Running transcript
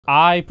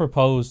I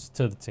proposed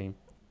to the team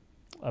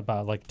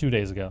about like 2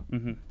 days ago.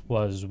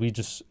 Was we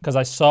just because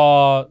I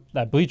saw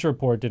that Bleacher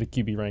Report did a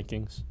QB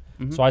rankings,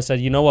 so I said,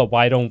 you know what?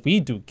 Why don't we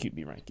do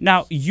QB rankings?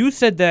 Now you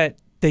said that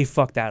they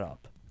fucked that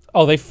up.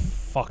 Oh, they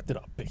fucked it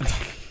up big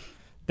time.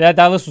 that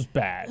list was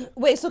bad.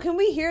 Wait, so can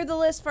we hear the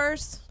list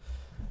first?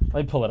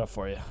 Let me pull it up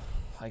for you.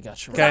 I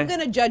got you. Okay. I'm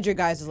gonna judge your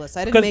guys' list.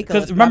 I didn't make a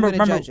list. Remember,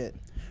 judge it.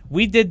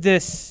 We did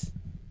this.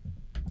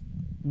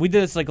 We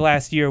did this like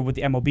last year with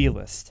the MLB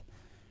list.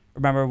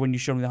 Remember when you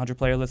showed me the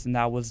 100-player list, and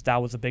that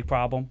was a big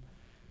problem.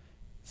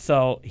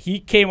 So he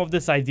came up with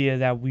this idea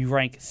that we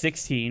rank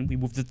 16. We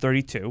moved to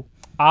 32.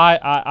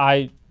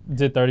 I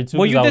did 32.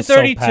 Well, you did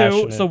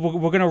 32, so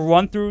we're gonna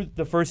run through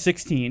the first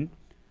 16,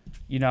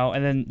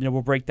 and then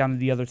we'll break down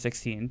the other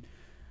 16.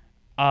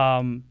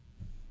 I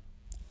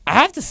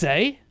have to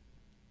say,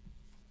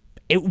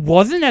 it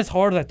wasn't as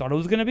hard as I thought it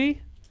was gonna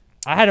be.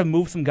 I had to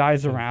move some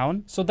guys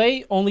around. So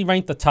they only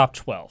ranked the top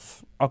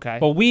 12. Okay.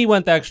 But we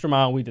went the extra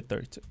mile. We did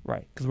 32.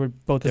 Right, because we're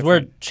both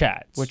different. We're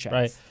Chads. We're Chads.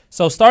 Right.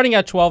 So starting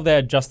at 12, they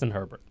had Justin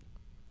Herbert.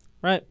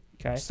 Right.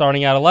 Okay.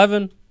 Starting at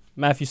 11,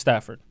 Matthew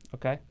Stafford.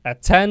 Okay.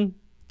 At 10,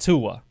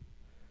 Tua.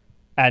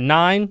 At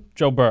 9,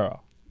 Joe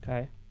Burrow.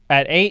 Okay.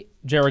 At 8,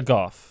 Jared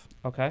Goff.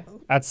 Okay.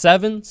 At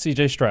 7,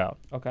 C.J. Stroud.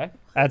 Okay.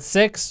 At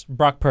 6,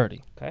 Brock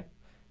Purdy. Okay.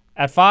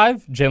 At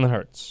 5, Jalen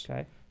Hurts.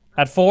 Okay.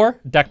 At 4,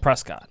 Dak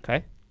Prescott.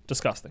 Okay.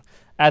 Disgusting.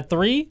 At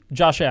 3,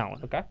 Josh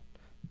Allen. Okay.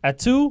 At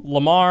 2,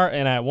 Lamar.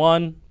 And at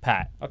 1,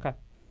 Pat. Okay.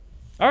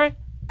 All right.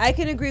 I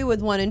can agree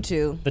with 1 and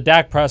 2. The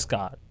Dak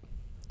Prescott.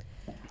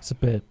 It's a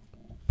bit.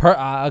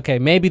 Okay,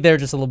 maybe they're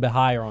just a little bit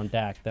higher on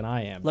Dak than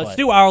I am. Let's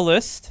do our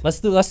list. Let's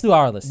do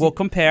our list. We'll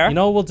compare. You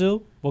know what we'll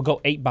do? We'll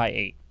go 8 by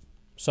 8.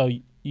 So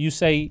you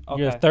say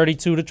you're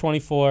 32 to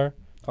 24.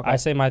 Okay. I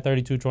say my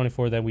 32 to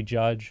 24. Then we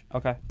judge.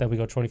 Okay. Then we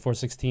go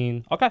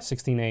 24-16. Okay.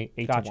 16-8.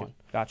 8 to 1.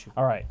 Got you.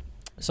 All right.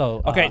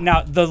 So okay.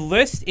 Now the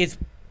list is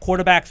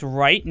quarterbacks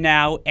right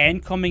now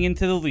and coming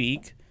into the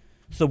league.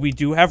 So we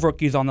do have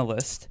rookies on the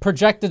list.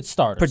 Projected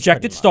starters.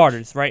 Projected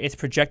starters, right? It's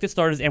projected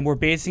starters, and we're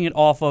basing it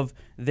off of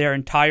their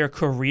entire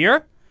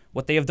career,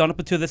 what they have done up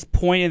until this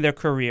point in their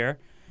career,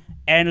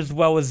 and as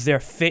well as their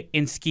fit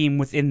and scheme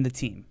within the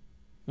team.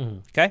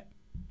 Okay?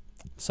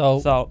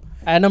 So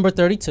at number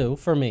 32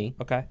 for me,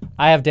 okay,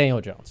 I have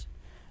Daniel Jones.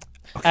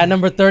 Okay. At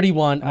number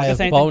 31, I have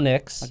Bo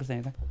Nix.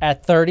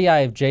 At 30,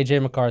 I have J.J.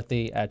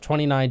 McCarthy. At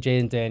 29,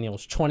 Jaden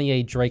Daniels.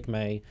 28, Drake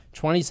May.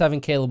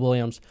 27, Caleb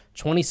Williams.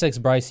 26,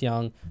 Bryce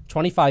Young.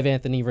 25,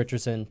 Anthony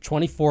Richardson.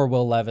 24,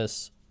 Will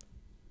Levis.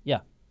 Yeah.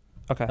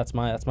 Okay. That's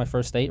my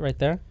first 8 right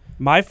there.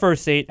 My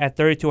first 8 at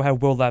 32, I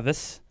have Will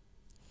Levis.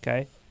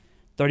 Okay.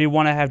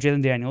 31, I have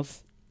Jaden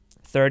Daniels.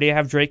 30, I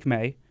have Drake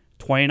May.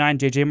 29,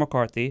 J.J.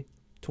 McCarthy.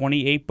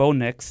 28, Bo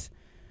Nix.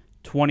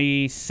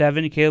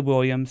 27, Caleb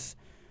Williams.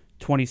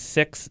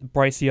 26,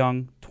 Bryce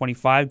Young.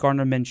 25,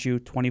 Gardner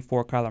Minshew.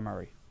 24, Kyler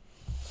Murray.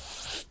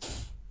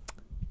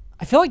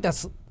 I feel like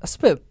that's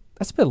a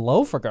bit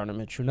low for Gardner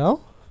Minshew,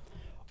 no?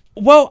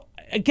 Well,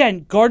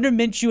 again, Gardner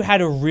Minshew had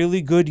a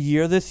really good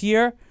year this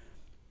year.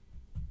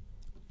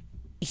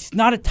 He's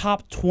not a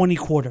top 20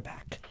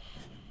 quarterback.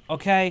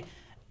 Okay?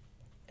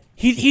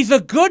 He's a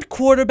good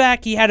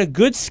quarterback. He had a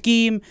good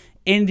scheme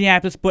in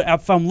Indianapolis, but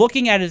if I'm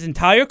looking at his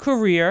entire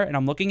career and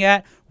I'm looking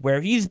at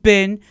where he's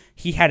been,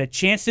 he had a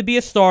chance to be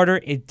a starter.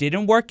 It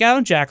didn't work out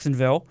in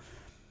Jacksonville.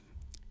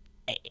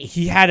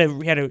 He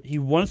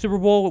won a Super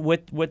Bowl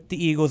with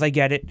the Eagles. I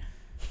get it.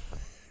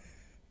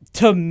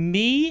 To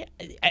me,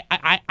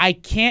 I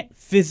can't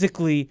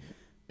physically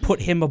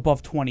put him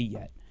above 20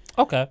 yet.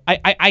 Okay.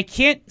 I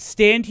can't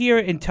stand here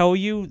and tell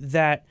you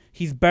that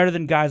he's better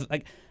than guys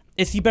like.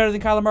 Is he better than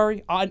Kyler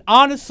Murray? And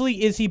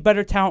honestly, is he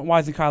better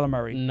talent-wise than Kyler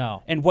Murray?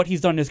 No. And what he's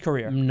done in his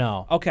career?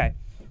 No. Okay.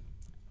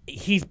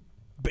 He's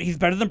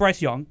better than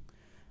Bryce Young.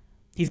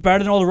 He's better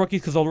than all the rookies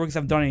because all the rookies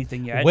haven't done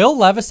anything yet. Will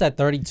Levis at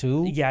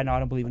 32? Yeah, no, I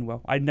don't believe in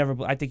Will. I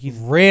think he's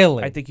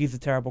really. I think he's a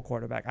terrible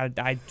quarterback. I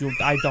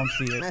don't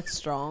see it. That's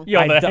strong.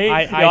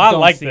 I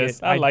like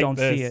this. I don't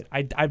see it.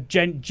 I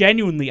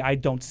genuinely I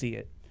don't see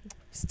it.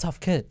 He's a tough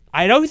kid.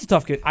 I know he's a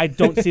tough kid. I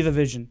don't see the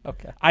vision.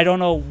 Okay. I don't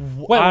know.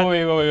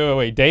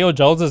 Wait. Daniel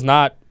Jones is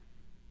not.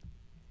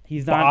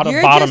 He's not.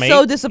 You're just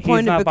so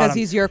disappointed because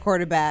he's your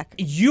quarterback.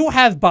 You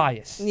have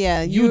bias.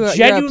 Yeah, you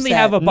genuinely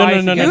have a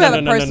bias. You have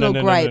a personal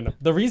gripe.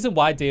 The reason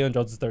why Daniel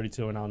Jones is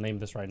 32, and I'll name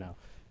this right now,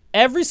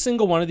 every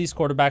single one of these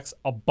quarterbacks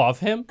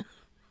above him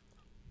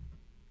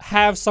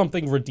have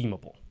something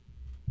redeemable.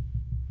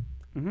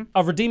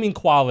 A redeeming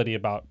quality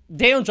about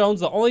Daniel Jones.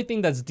 The only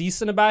thing that's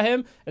decent about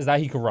him is that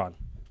he can run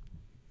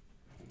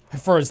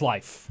for his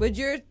life. Would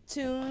your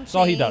tune That's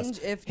all he does.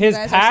 If his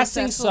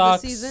passing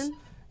sucks. This season?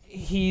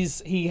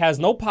 He has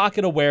no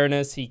pocket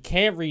awareness. He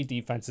can't read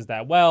defenses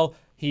that well.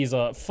 He's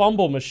a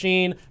fumble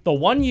machine. The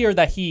 1 year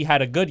that he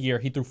had a good year,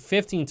 he threw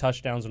 15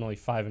 touchdowns and only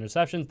 5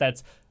 interceptions.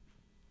 That's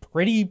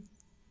pretty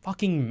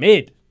fucking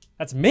mid.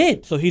 That's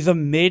mid. So he's a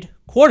mid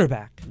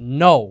quarterback.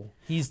 No.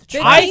 He's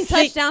 15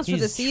 touchdowns for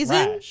the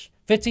season? Trash.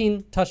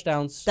 15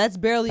 touchdowns. That's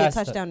barely a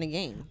touchdown a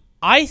game.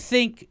 I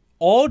think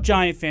all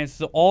Giant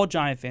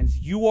fans,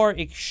 you are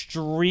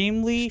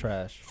extremely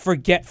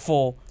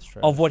forgetful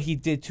of what he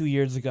did 2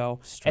 years ago,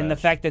 and the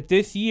fact that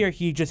this year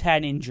he just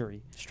had an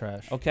injury. It's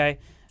trash. Okay.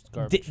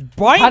 How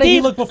did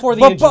he look before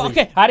the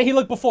injury? How did he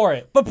look before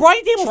it? But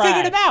Brian Daboll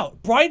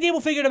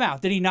figured him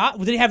out. Did he not?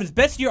 Did he have his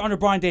best year under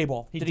Brian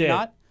Daboll? Did he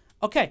not?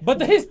 Okay.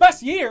 But his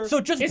best year so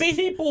just is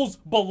people's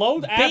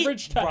below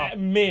average to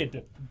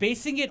mid.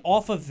 Basing it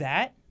off of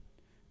that,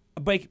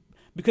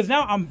 because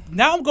now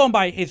I'm going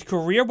by his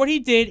career, what he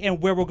did,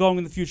 and where we're going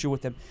in the future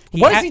with him.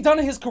 What has he done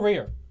in his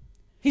career?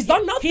 He's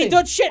done nothing. He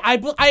done shit.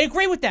 I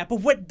agree with that.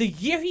 But what the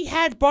year he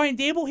had Brian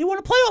Daboll, he won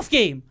a playoff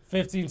game.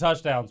 15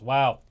 touchdowns.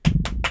 Wow.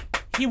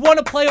 He won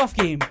a playoff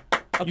game.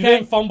 Okay? You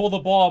didn't fumble the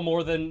ball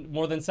more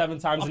than 7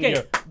 times in a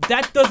year.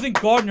 That doesn't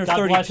garner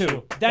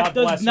 32. That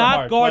does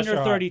not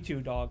garner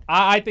 32, dog.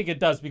 I think it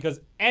does because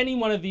any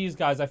one of these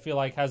guys I feel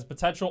like has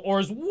potential or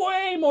is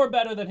way more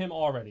better than him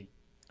already.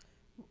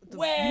 You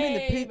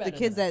mean the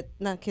kids that,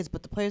 not kids,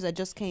 but the players that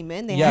just came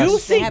in? You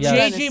think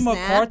J.J.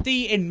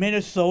 McCarthy in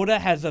Minnesota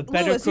has a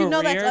better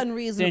career that's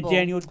unreasonable.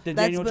 than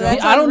Daniel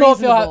Jones? I don't know if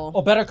he'll have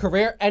a better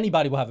career.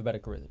 Anybody will have a better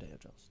career than Daniel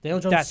Jones. Daniel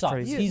Jones sucks.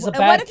 Crazy. He's a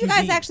bad What if QB. you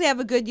guys actually have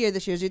a good year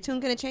this year? Is your tune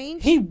going to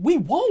change? We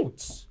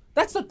won't.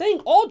 That's the thing.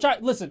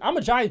 Listen, I'm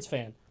a Giants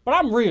fan, but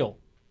I'm real.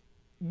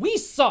 We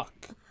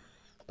suck.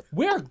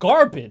 We're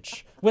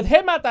garbage. With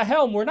him at the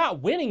helm, we're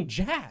not winning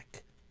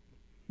jack.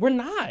 We're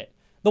not.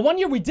 The 1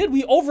 year we did,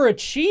 we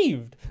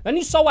overachieved. Then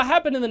you saw what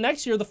happened in the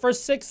next year, the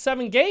first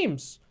 6-7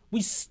 games.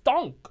 We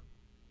stunk.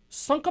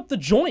 Sunk up the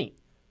joint.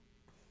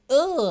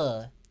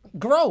 Ugh.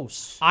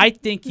 Gross. I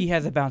think he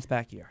has a bounce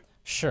back year.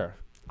 Sure.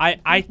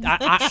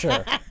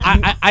 Sure.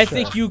 I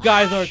think you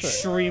guys are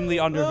extremely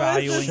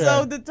undervaluing him.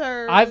 So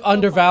deterred. I've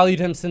undervalued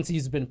him since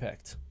he's been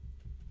picked.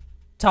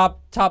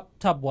 Top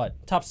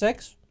what? Top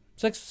 6?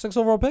 Six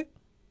overall pick?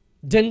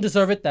 Didn't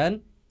deserve it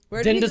then.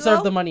 Didn't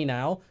deserve the money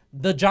now.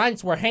 The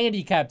Giants were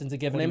handicapped into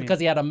giving him because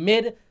he had a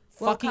mid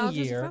fucking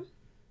year.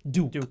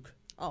 Duke.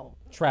 Oh.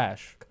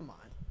 Trash. Come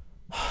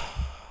on.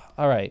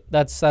 All right,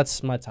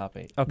 that's my top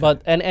 8. Okay.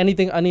 But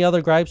any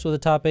other gripes with the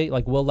top 8?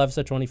 Like Will Levis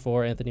at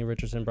 24, Anthony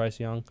Richardson, Bryce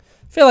Young.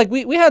 I feel like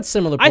we had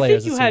similar players. I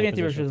think you had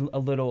Anthony Richardson a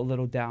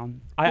little down.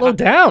 A little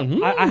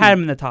down. I had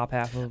him in the top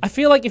half. I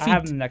feel like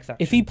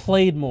if he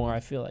played more, I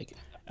feel like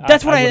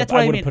that's what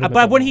I mean.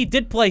 But when he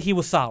did play, he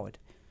was solid.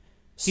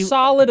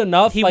 Solid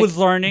enough. He was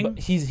learning.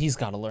 He's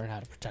got to learn how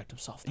to protect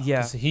himself. Though,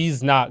 yeah,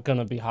 he's not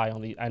gonna be high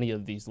on any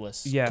of these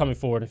lists coming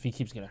forward if he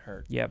keeps getting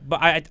hurt. Yeah,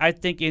 but I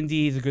think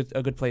Indy is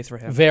a good place for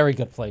him. Very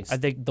good place. I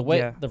think the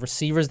way the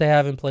receivers they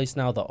have in place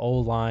now, the O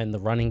line, the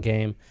running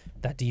game,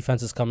 that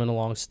defense is coming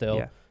along still.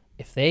 Yeah.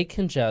 If they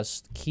can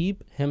just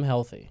keep him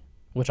healthy,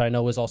 which I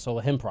know is also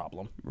a him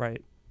problem.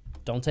 Right.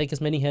 Don't take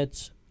as many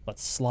hits.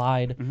 Let's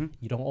slide. Mm-hmm.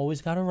 You don't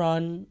always got to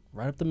run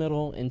right up the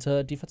middle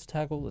into defensive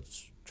tackle.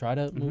 Let's try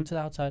to move to the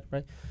outside,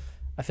 right?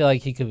 I feel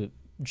like he could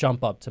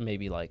jump up to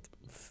maybe like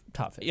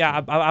top 15.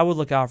 Yeah, I would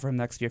look out for him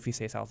next year if he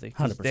stays healthy.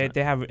 100%.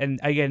 They have, and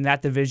again,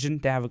 that division,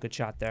 they have a good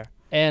shot there.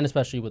 And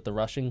especially with the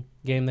rushing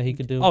game that he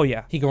could do. Oh,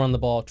 yeah. He could run the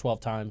ball 12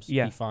 times.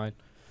 Yeah. Be fine.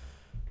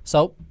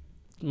 So,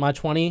 my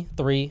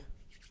 23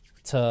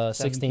 to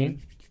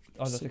 16.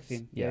 Oh, the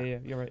 16. Yeah,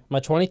 you're right. My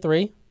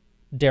 23,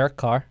 Derek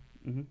Carr.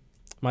 Mm-hmm.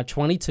 My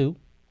 22,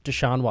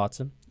 Deshaun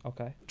Watson.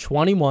 Okay.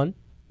 21,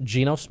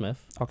 Geno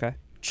Smith. Okay.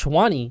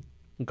 20,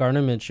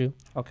 Gardner Minshew.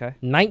 Okay.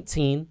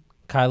 19,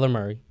 Kyler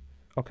Murray.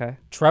 Okay.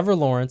 Trevor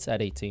Lawrence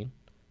at 18.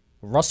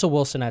 Russell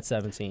Wilson at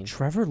 17.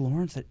 Trevor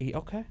Lawrence at 8.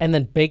 Okay. And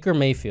then Baker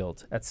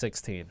Mayfield at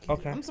 16.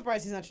 Okay. I'm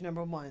surprised he's not your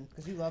number 1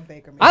 because you love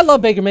Baker Mayfield. I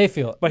love Baker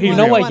Mayfield. But you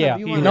know what?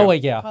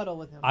 Yeah. Cuddle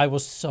with him. I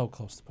was so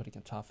close to putting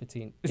him top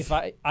 15. If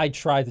I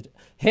tried to.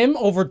 Him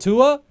over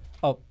Tua.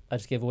 Oh, I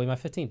just gave away my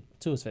 15.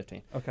 Tua's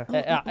 15.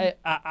 Okay.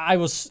 I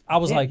was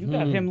like, you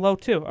got him low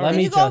too. Can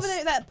you go over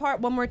that part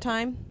one more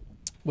time?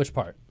 Which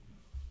part?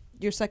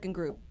 Your second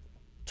group.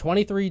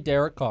 23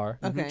 Derek Carr.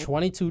 Okay.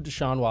 22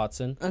 Deshaun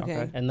Watson.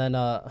 Okay. And then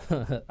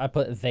I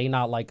put they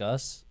not like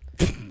us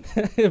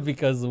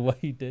because of what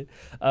he did.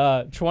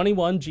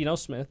 21 Geno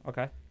Smith.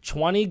 Okay.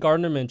 20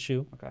 Gardner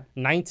Minshew. Okay.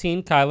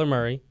 19 Kyler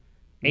Murray.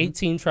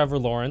 18 Trevor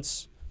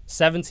Lawrence.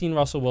 17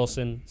 Russell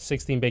Wilson.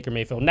 16 Baker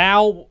Mayfield.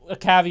 Now a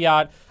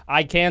caveat: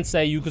 I can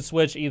say you could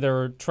switch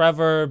either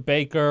Trevor,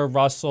 Baker,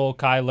 Russell,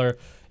 Kyler.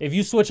 If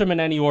you switch them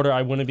in any order,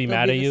 I wouldn't be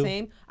mad at you.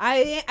 Same.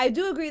 I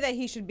do agree that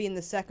he should be in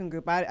the second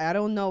group. I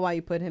don't know why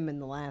you put him in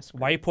the last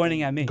group. Why are you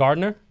pointing at me?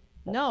 Gardner?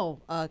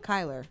 No,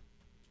 Kyler.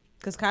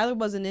 Because Kyler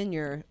wasn't in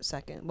your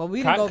second. Well,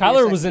 we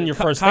Kyler was in your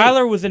first.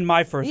 Kyler was in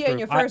my first group. Yeah, in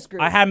your first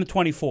group. I had him at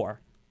 24.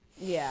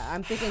 Yeah,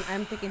 I'm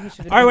thinking he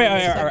should have. All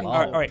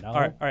right.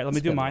 Let me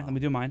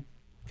do mine.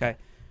 Okay,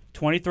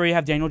 23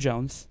 have Daniel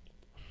Jones.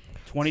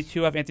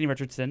 22 have Anthony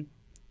Richardson.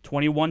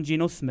 21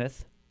 Geno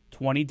Smith.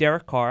 20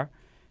 Derek Carr.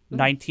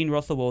 19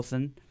 Russell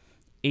Wilson.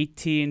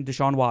 18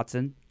 Deshaun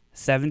Watson.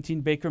 17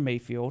 Baker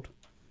Mayfield.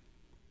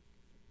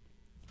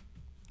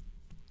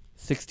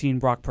 16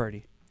 Brock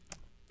Purdy.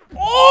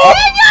 Oh!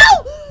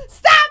 No!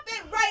 Stop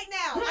it right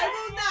now!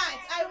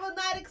 I will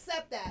not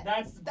accept that.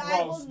 That's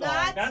gross,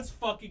 dog. That's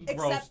fucking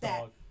gross,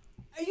 dog.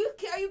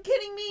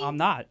 kidding me? I'm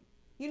not.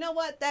 You know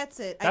what? That's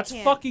it. That's I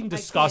can't. fucking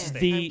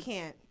disgusting. I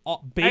can't.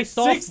 Based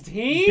At off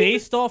 16?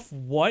 based off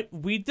what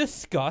we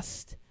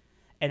discussed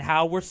and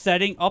how we're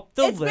setting up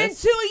the It's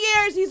list. been 2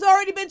 years. He's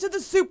already been to the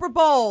Super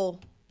Bowl.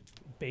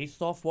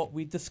 Based off what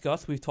we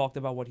discussed, we've talked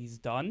about what he's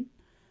done,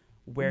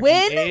 where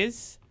Win? he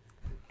is,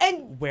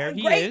 And where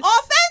he great is.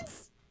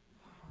 offense.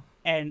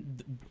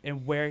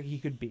 and where he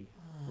could be,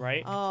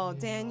 right? Oh,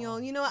 Daniel,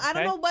 you know, I don't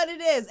Okay. know what it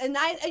is. And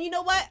you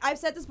know what? I've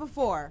said this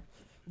before.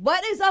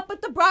 What is up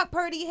with the Brock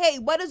Purdy hate?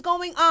 What is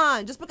going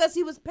on? Just because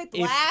he was picked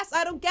last?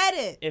 I don't get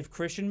it. If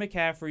Christian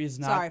McCaffrey is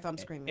not, Sorry if I'm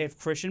screaming. If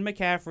Christian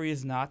McCaffrey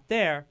is not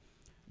there,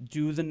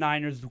 do the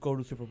Niners go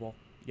to Super Bowl?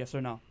 Yes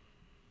or no?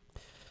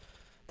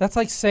 That's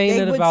like saying They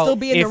it would about still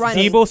be in the running.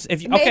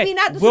 Maybe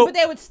not the we'll- Super.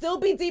 They would still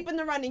be deep in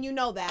the running. You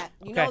know that.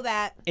 You know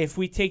that. If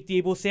we take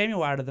Deebo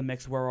Samuel out of the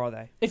mix, where are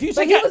they? if you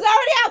But take he out- was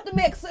already out the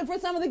mix for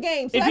some of the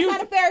games. So If that's you-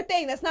 not a fair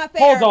thing. That's not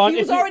fair. Hold on, He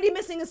was if you- already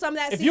missing in some of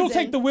that if season. you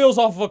take the wheels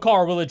off of a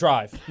car, will it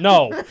drive?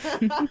 No.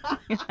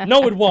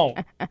 No, it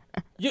won't.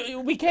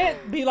 We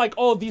can't be like,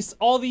 oh,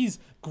 all these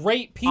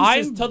great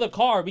pieces to the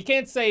car. We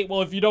can't say,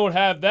 well, if you don't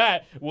have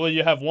that, will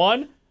you have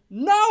one?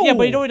 No. Yeah,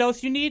 but you know what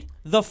else you need?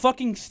 The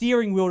fucking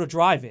steering wheel to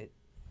drive it.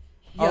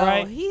 Yo, All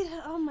right.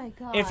 Oh my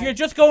god. If you're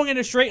just going in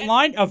a straight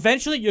line,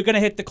 eventually you're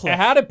gonna hit the cliff.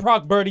 And how did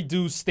Brock Purdy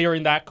do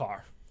steering that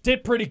car?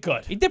 Did pretty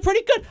good. He did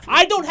pretty good.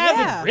 I don't have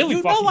Yeah. it. Really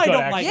You fucking know I good,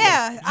 don't actually. like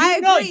Yeah, it. I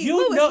know, agree. You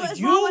Louis, know,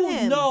 what's wrong with you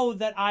him? know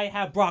that I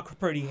have Brock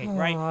Purdy hate,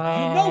 right?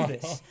 You know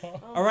this.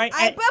 All right.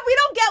 but we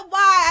don't get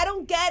why. I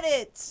don't get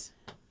it.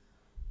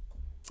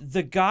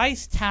 The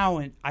guy's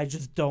talent, I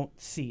just don't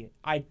see it.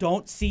 I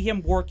don't see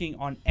him working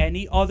on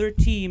any other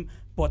team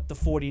but the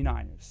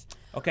 49ers.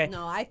 Okay?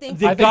 No, I think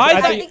The I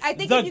guys think,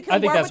 if you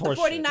can work that's with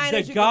the horseshit. 49ers, The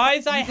you can-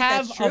 guys you I think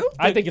have that's true?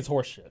 I think it's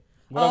horseshit.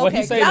 Oh, What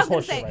he's saying I is was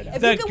gonna horseshit say, right now.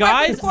 if The you can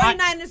guys work with the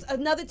 49ers,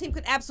 another team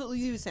could absolutely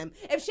use him.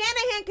 If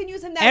Shanahan can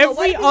use him that well,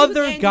 what Every if he used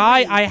other Andy guy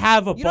Reid? I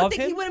have You don't above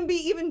think he him, wouldn't be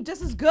even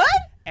just as good?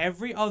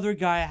 every other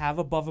guy I have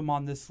above him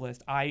on this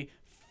list, I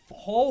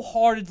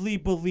wholeheartedly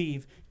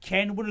believe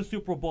can win a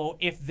Super Bowl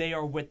if they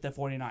are with the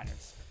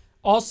 49ers.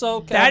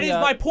 Also, That is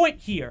my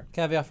point here.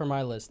 caveat for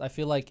my list. I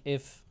feel like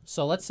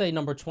let's say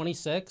number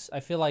 26, I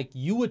feel like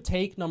you would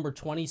take number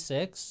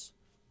 26.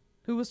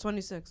 Who was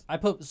 26?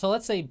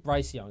 Let's say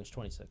Bryce Young is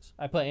 26.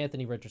 I put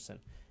Anthony Richardson.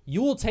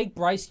 You will take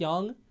Bryce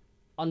Young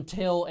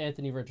until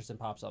Anthony Richardson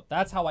pops up.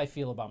 That's how I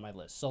feel about my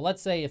list. So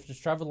let's say if it's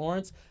Trevor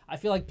Lawrence, I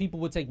feel like people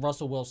would take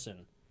Russell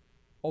Wilson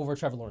over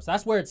Trevor Lawrence.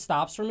 That's where it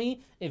stops for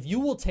me. If you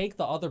will take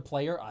the other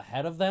player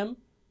ahead of them,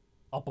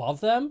 above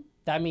them,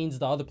 that means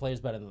the other player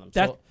is better than them.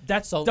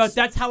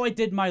 That's how I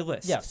did my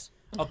list. Yes.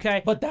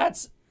 Okay. But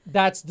that's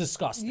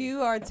disgusting.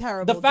 You are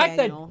terrible. The fact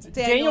Daniel. that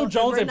Daniel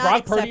Jones we're and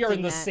not Brock Purdy are in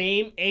accepting the that.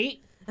 same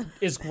 8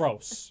 is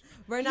gross.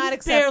 We're not He's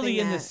accepting barely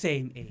that. in the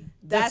same 8.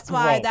 That's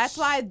gross.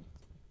 why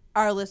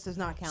our list is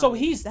not counting. So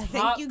he's Thank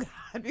top- you,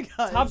 God,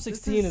 because Top this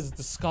 16 is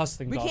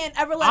disgusting. We dog. can't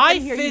ever let I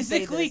them hear you say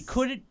physically this.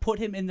 couldn't put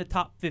him in the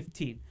top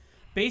 15.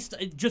 Based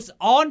just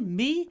on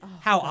me,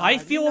 how I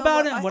God, feel you know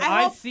about what? him, what I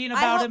I've hope- seen I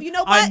about hope- him, you know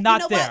what? I'm not you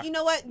know there. What? You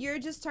know what? You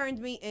just turned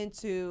me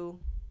into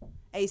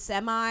a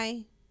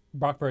semi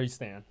Brock Purdy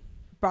stan.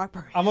 Brock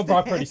Purdy. I'm a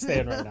Brock Purdy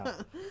stan right now.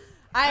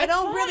 I That's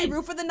don't really fine.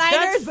 root for the That's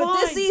Niners, but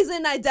this fine.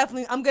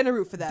 season I'm gonna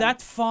root for them.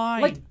 That's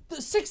fine. Like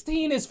the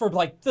 16 is for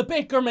like the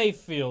Baker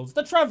Mayfields,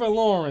 the Trevor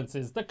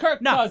Lawrences, the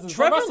Kirk no, Cousins, the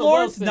Trevor Russell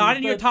Lawrence Wilsons, not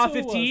in your the top Tuas.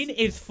 15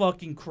 is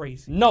fucking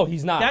crazy. No,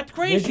 he's not. That's Did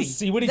crazy. you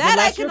see what he did that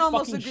I last can year?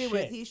 almost Fucking agree shit.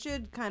 with. He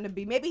should kind of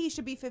be. Maybe he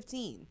should be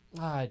 15.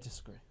 I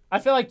disagree. I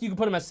feel like you can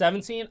put him at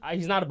 17.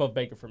 He's not above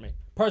Baker for me,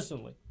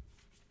 personally.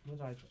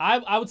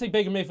 I would take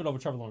Baker Mayfield over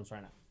Trevor Lawrence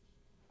right now.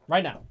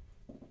 Right now.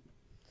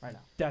 Right now.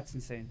 That's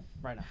insane.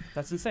 Right now.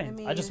 That's insane. I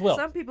mean, I just will.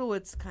 Some people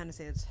would kind of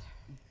say it's.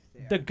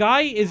 The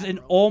guy is an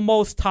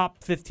almost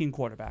top 15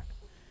 quarterback.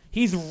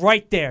 He's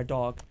right there,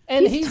 dog.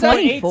 And He's he's at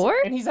 24?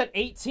 And he's at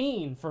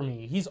 18 for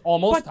me. He's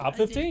almost top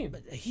 15.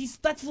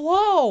 That's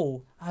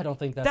low. I don't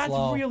think that's That's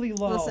low. really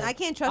low. Listen, I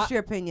can't trust your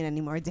opinion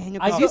anymore,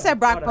 Daniel. I Because you don't- said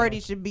Brock whatever. Purdy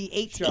should be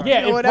 18 Sure.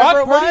 Yeah, or if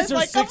whatever Brock it Purdy's was. your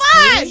Like, come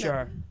 16, on!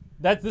 Sure.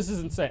 This is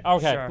insane.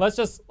 Okay, Sure.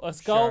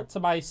 let's go Sure. to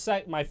my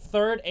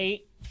third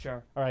 8.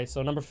 Sure. All right,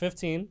 so number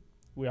 15,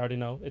 we already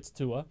know it's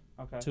Tua.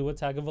 Okay. Tua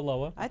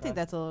Tagovailoa. I think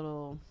that's a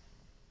little.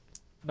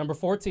 Number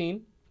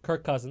 14,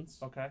 Kirk Cousins.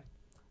 Okay.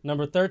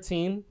 Number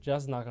 13,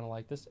 Jess is not gonna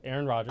like this,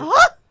 Aaron Rodgers.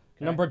 Huh?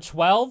 Number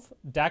 12,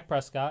 Dak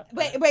Prescott.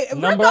 Wait. If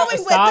Number we're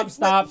going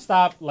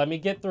stop. Let me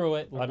get through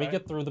it. Let me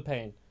get through the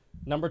pain.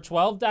 Number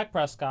 12, Dak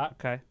Prescott.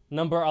 Okay.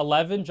 Number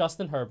 11,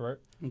 Justin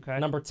Herbert. Okay.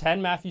 Number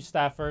 10, Matthew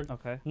Stafford.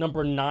 Okay.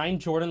 Number 9,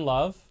 Jordan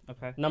Love.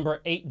 Okay.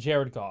 Number 8,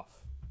 Jared Goff.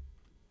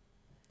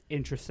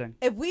 Interesting.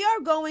 If we are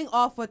going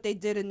off what they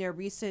did in their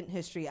recent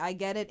history, I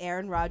get it.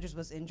 Aaron Rodgers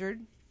was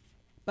injured,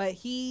 but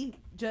he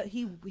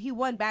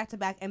won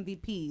back-to-back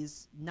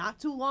MVPs not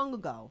too long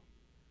ago.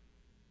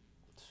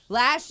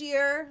 Last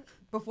year,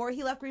 before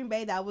he left Green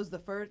Bay, that was the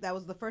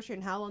first year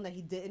in how long that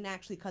he didn't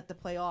actually cut the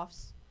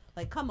playoffs.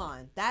 Like, come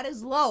on, that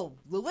is low,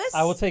 Lewis.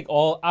 I would take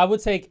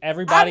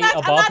everybody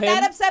above him. I'm not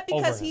that upset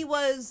over because him. he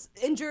was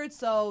injured,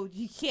 so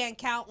he can't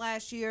count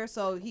last year.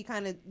 So he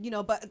kind of,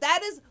 but that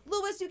is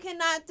Lewis. You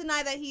cannot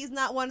deny that he's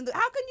not one of the.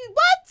 How can you?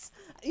 What?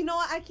 You know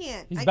what? I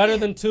can't. He's better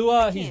than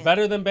Tua. He's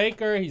better than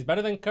Baker. He's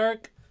better than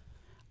Kirk.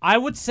 I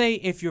would say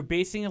if you're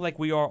basing it like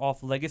we are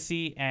off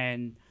legacy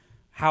and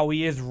how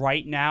he is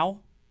right now,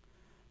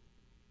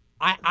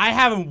 I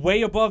have him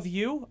way above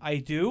you. I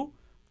do.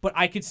 But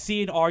I could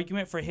see an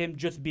argument for him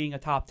just being a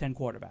top 10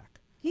 quarterback.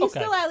 He's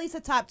still at least a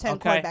top 10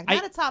 quarterback,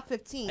 not a top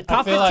 15.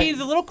 Top 15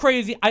 is a little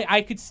crazy.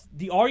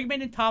 The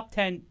argument in top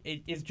 10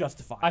 is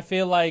justified. I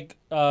feel like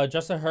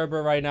Justin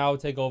Herbert right now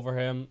would take over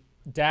him.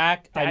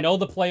 Dak, I know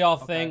the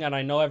playoff thing and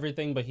I know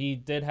everything, but he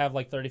did have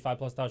like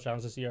 35-plus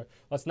touchdowns this year.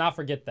 Let's not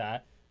forget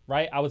that,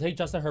 right? I would take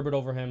Justin Herbert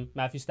over him,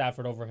 Matthew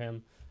Stafford over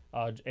him,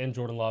 and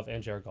Jordan Love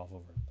and Jared Goff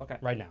over him. Okay.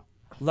 Right now.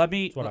 Let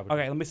me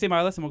say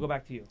my list and we'll go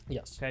back to you.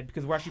 Yes. Okay,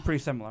 because we're actually pretty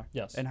similar.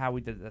 Yes. In how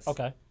we did this.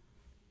 Okay.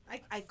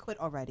 I quit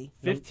already.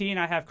 15,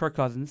 I have Kirk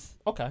Cousins.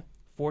 Okay.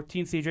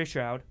 14, C.J.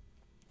 Stroud.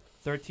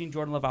 13,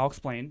 Jordan Love. I'll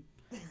explain.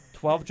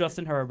 12,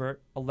 Justin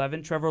Herbert.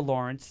 11, Trevor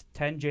Lawrence.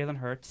 10, Jalen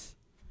Hurts.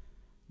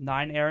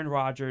 9, Aaron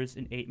Rodgers.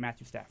 And 8,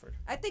 Matthew Stafford.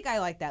 I think I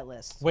like that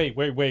list. Wait.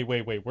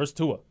 Where's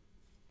Tua?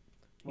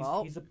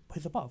 Well,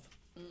 he's above.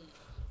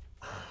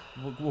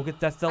 We'll get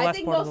that's the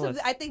last part of the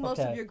list. I think most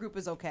of your group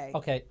is okay.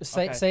 Okay.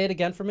 Say it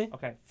again for me.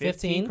 Okay.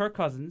 15, Kirk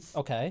Cousins.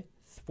 Okay.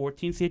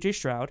 14, C.J.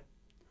 Stroud.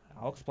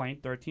 I'll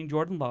explain. 13,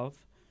 Jordan Love.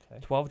 Okay.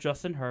 12,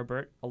 Justin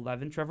Herbert.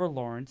 11, Trevor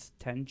Lawrence.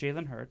 10,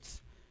 Jalen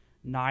Hurts.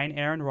 9,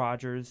 Aaron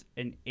Rodgers.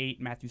 And 8,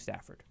 Matthew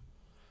Stafford.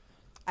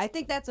 I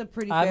think that's a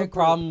pretty fair I have a group.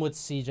 problem with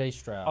C.J.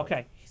 Stroud.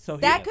 Okay. So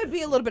that could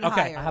be a little bit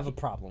higher. I have a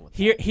problem with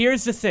that.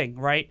 Here's the thing,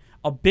 right?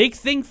 A big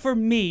thing for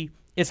me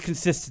is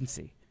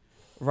consistency,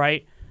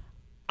 right?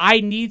 I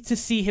need to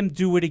see him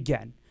do it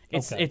again.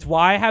 It's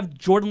why I have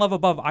Jordan Love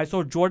above. I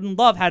saw Jordan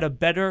Love had a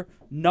better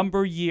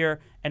number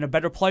year and a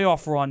better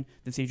playoff run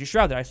than C.J.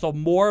 Stroud did. I saw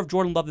more of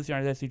Jordan Love this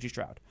year than C.J.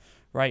 Stroud,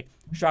 right?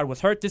 Stroud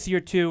was hurt this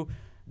year too.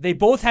 They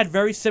both had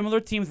very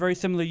similar teams, very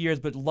similar years,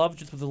 but Love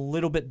just was a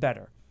little bit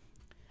better.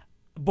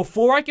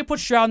 Before I can put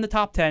Stroud in the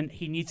top 10,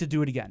 he needs to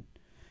do it again.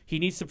 He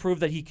needs to prove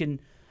that he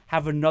can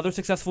have another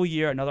successful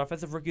year, another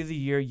Offensive Rookie of the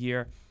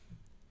year.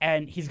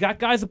 And he's got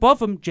guys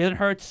above him, Jalen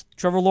Hurts,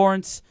 Trevor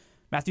Lawrence,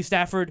 Matthew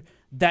Stafford,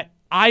 that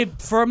I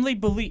firmly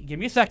believe. Give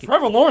me a second.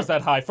 Trevor Lawrence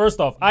that high. First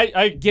off,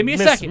 I give me a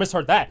second.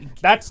 Misheard that.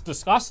 That's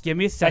disgusting. Give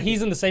me a second. That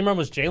he's in the same room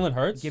as Jalen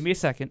Hurts. Give me a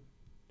second.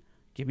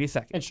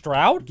 And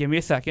Stroud? Give me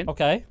a second.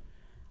 Okay.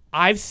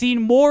 I've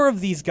seen more of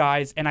these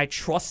guys, and I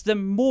trust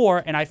them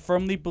more, and I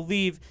firmly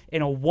believe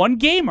in a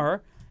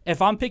one-gamer,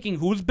 if I'm picking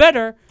who's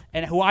better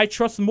and who I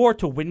trust more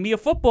to win me a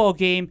football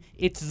game,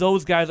 it's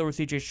those guys over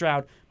C.J.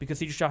 Stroud, because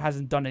C.J. Stroud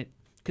hasn't done it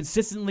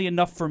consistently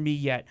enough for me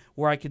yet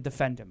where I could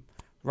defend him.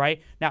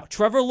 Right? Now,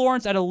 Trevor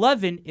Lawrence at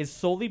 11 is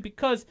solely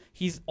because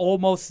he's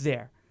almost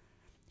there.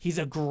 He's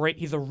a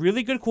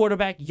really good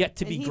quarterback, yet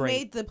to be great. He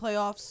made the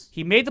playoffs.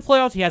 He made the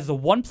playoffs. He has the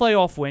one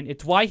playoff win.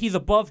 It's why he's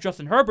above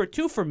Justin Herbert,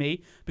 too, for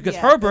me, because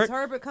Herbert,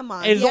 come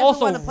on, is he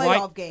also won a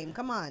playoff game.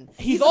 Come on.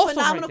 He's a also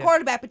phenomenal right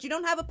quarterback, but you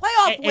don't have a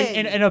playoff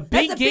win. In a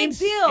big game, big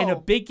deal. In a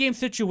big game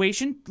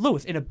situation,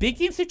 Lewis, in a big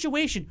game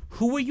situation,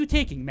 who are you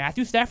taking,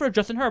 Matthew Stafford or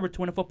Justin Herbert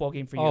to win a football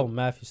game for you? Oh,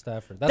 Matthew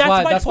Stafford.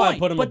 That's why I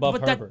put him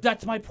above Herbert.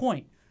 That's my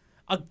point.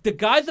 The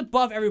guys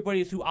above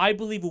everybody is who I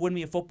believe will win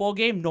me a football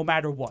game no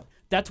matter what.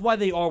 That's why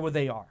they are where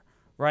they are,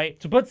 right?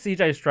 To put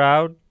C.J.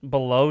 Stroud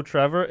below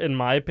Trevor, in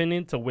my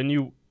opinion, to win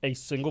you a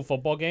single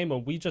football game,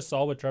 and we just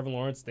saw what Trevor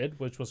Lawrence did,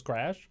 which was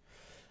crash.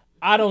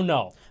 I don't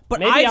know. But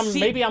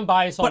maybe I'm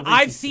biased on But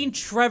I've seen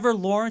Trevor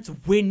Lawrence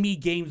win me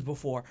games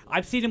before.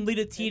 I've seen him lead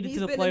a team into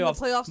the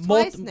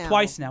playoffs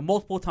twice now,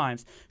 multiple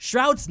times.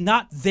 Stroud's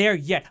not there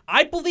yet.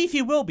 I believe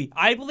he will be.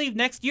 I believe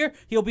next year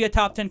he'll be a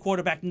top 10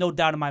 quarterback, no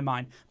doubt in my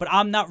mind. But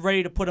I'm not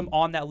ready to put him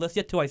on that list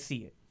yet till I see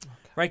it. Okay.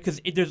 Right? Because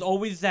there's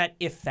always that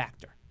if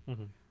factor.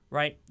 Mm-hmm.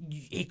 Right?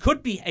 It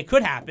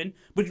could happen,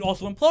 but he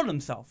also implode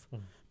himself.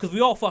 Because we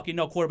all fucking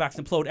know quarterbacks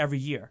implode every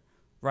year.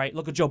 Right?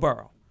 Look at Joe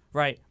Burrow.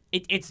 Right?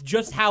 It's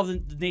just how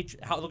the nature.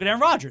 Look at Aaron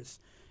Rodgers.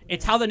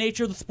 It's how the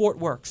nature of the sport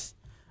works.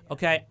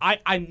 Okay,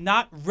 I'm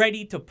not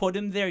ready to put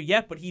him there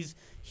yet, but he's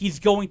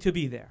going to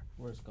be there.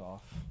 Where's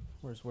Goff?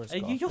 Where's Goff?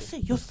 You'll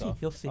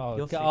see.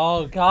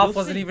 Oh, Goff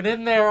wasn't even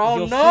in there.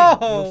 Oh no.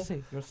 You'll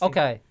see.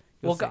 Okay.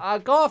 Well,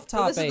 Goff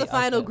top 8. So this is the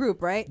final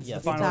group, right?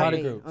 Yes, the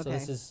final group. Okay. So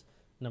this is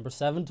number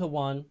 7 to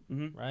 1,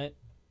 Mm-hmm. right?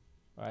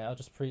 All right. I'll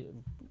just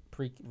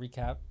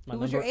recap. Who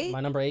was your 8? My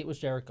number 8 was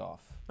Jared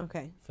Goff. Okay.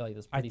 I feel like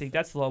this. I think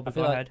that's low, but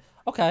go ahead.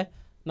 Okay.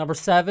 Number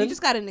 7. He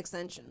just got an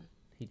extension.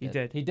 He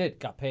did.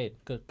 Got paid.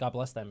 Good. God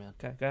bless that man.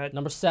 Okay, go ahead.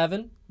 Number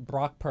 7,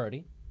 Brock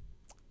Purdy.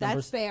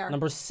 That's fair.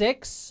 Number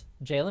 6,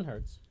 Jalen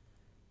Hurts.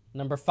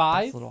 Number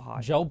 5,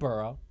 Joe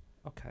Burrow.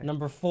 Okay.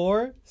 Number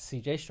 4,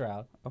 C.J.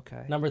 Stroud.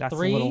 Okay. Number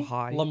 3,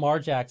 Lamar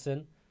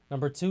Jackson.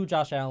 Number 2,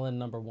 Josh Allen.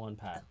 Number 1,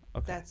 Pat.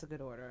 Okay. That's a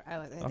good order.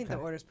 I think the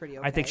order's pretty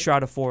okay. I think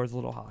Stroud of 4 is a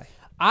little high.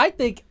 I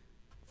think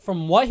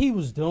from what he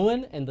was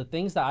doing and the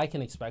things that I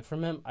can expect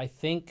from him, I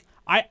think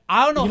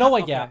I don't know. You know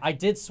what? Okay. Yeah, I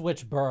did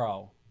switch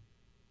Burrow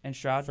And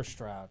Stroud? for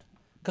Stroud.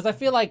 Because I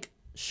feel like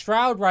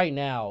Stroud right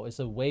now is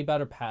a way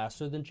better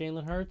passer than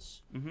Jalen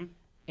Hurts. Mm-hmm.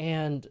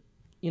 And,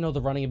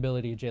 the running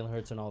ability of Jalen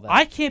Hurts and all that.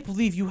 I can't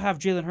believe you have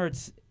Jalen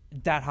Hurts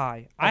that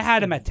high. I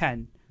had him at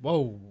 10.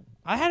 Whoa.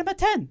 I had him at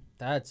 10.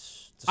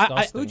 That's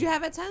disgusting. Who'd you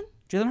have at 10?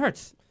 Jalen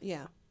Hurts.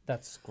 Yeah.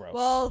 That's gross.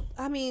 Well,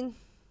 I mean,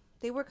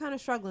 they were kind of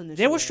struggling this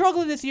They year. were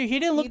struggling this year. He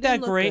didn't look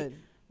that great. Good.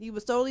 He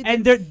was totally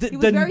And different. He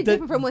was very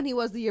different from when he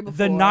was the year before.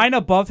 The 9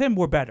 above him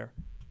were better.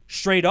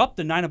 Straight up,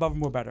 the 9 above him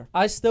were better.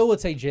 I still would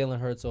take Jalen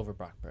Hurts over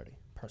Brock Purdy,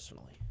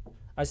 personally.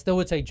 I still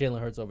would take Jalen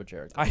Hurts over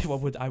Jared. I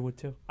would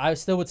too. I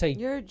still would take,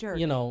 You're a jerk.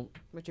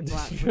 With your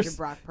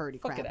Brock Purdy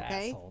crap, fucking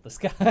okay? asshole, this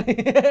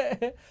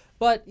guy.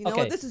 But, You know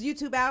what? This is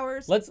YouTube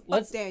hours. Let's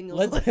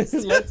Daniel's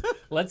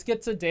let's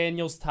get to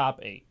Daniel's top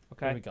 8.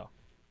 Okay. Here we go.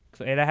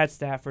 So 8 I had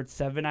Stafford.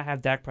 7 I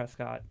have Dak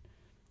Prescott.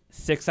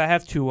 6 I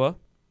have Tua.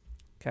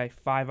 Okay.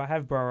 5 I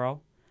have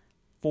Burrow.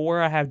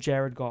 4 I have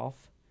Jared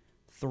Goff.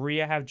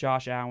 3 I have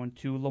Josh Allen.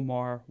 2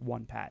 Lamar.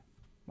 1 Pat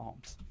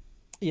Mahomes.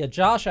 Yeah,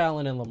 Josh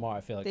Allen and Lamar, I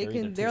feel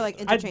like they're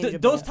like interchangeable.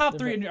 Those top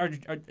 3 are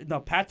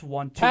no. Pat's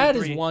 1. 2, Pat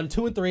and 3. is 1,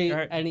 2, and 3.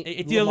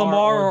 It's either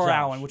Lamar or Josh.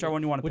 Allen, whichever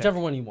one you want to pick. Whichever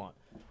one you want.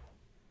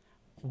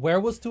 Where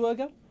was Tua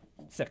again?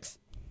 6.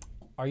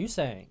 Are you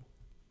saying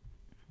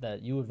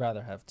that you would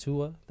rather have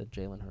Tua than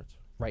Jalen Hurts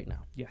right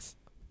now? Yes.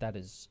 That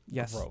is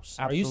Yes, gross.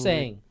 absolutely. Are you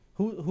saying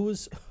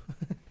who's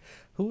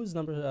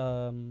number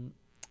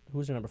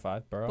who's your number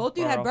 5? Burrow? Both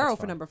you had Burrow, Burrow that's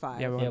for fine. number 5.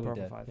 Yeah, Yeah, we Burrow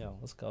did. for 5. Yo,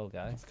 let's go,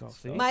 guys. Let's go.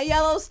 See? My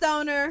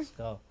Yellowstoner. Let's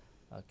go.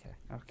 Okay.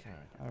 Okay.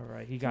 All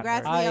right. He got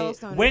Congrats hurt. to the I-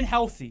 Yellowstoner. When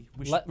healthy.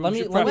 Let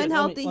me When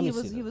healthy, let me he see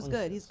was this. he was Let me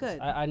good. see He's this.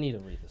 good. I need to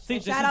read this. See,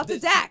 Shout out to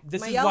Dak.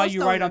 This My is why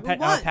you write on Yellowstoner. Who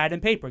won? pad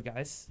and paper,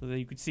 guys, so that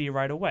you could see it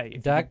right away.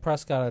 If Dak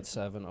Prescott at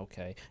 7.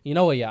 Okay. You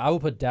know what? Yeah, I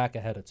would put Dak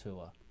ahead of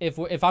Tua.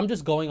 If I'm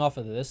just going off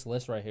of this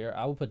list right here,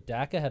 I would put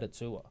Dak ahead of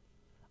Tua.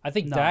 I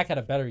think No. Dak had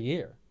a better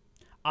year.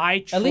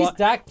 At least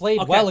Dak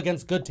played well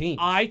against good teams.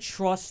 I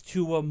trust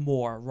Tua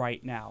more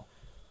right now.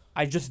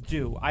 I just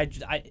do.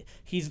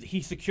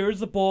 He secures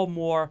the ball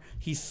more.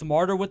 He's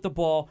smarter with the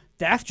ball.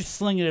 Dak's just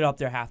slinging it up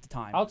there half the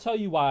time. I'll tell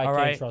you why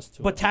I can't trust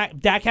Tua. But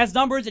Dak has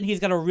numbers, and he's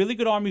got a really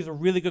good arm. He's a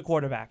really good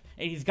quarterback,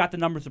 and he's got the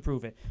numbers to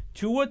prove it.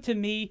 Tua, to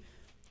me,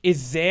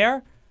 is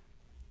there.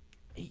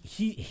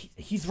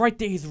 He's right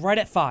there. He's right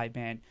at 5,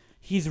 man.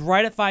 He's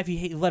right at 5.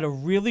 He led a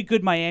really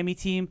good Miami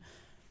team.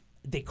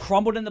 They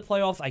crumbled in the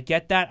playoffs. I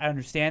get that. I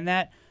understand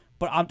that.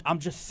 But I'm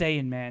just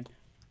saying, man.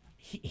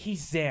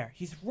 He's there.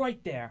 He's right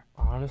there.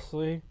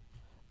 Honestly,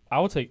 I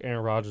would take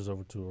Aaron Rodgers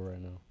over Tua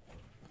right now.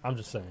 I'm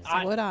just saying.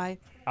 So would I.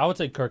 I would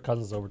take Kirk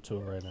Cousins over Tua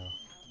right now.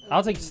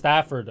 I'll take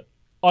Stafford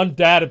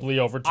undoubtedly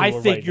over Tua I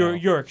think right you're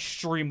now. you're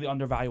extremely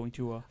undervaluing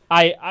Tua.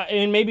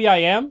 And maybe I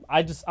am.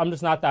 I'm just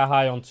not that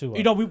high on Tua.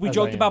 You know, we as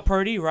joked I am. about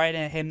Purdy, right,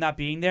 and him not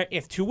being there.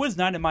 If Tua's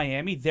not in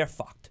Miami, they're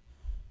fucked.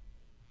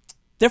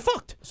 They're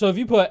fucked. So if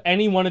you put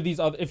any one of these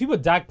other, if you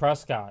put Dak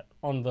Prescott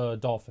on the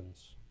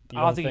Dolphins,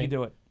 I don't think he can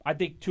do it. I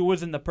think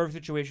Tua's in the perfect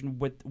situation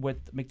with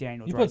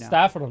McDaniels You right put now.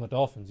 Stafford on the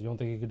Dolphins, you don't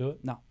think he could do it?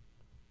 No.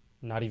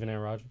 Not even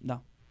Aaron Rodgers?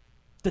 No.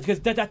 Because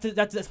that's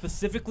a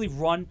specifically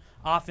run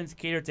offense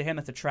catered to him.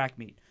 That's a track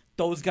meet.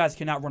 Those guys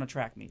cannot run a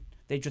track meet.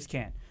 They just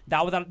can't.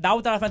 Not without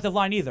that offensive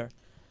line either.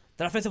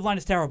 That offensive line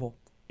is terrible,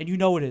 and you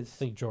know it is. I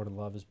think Jordan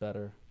Love is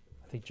better.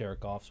 I think Jared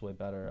Goff's way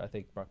better. I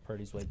think Brock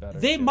Purdy's way better.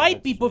 They Jalen might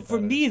Hurts be, is but way for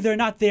better. me, they're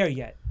not there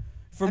yet.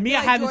 For me, feel I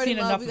like haven't Jordan seen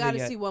Love, enough we of gotta it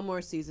yet. see one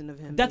more season of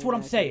him. That's being what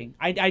I'm that saying.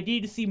 I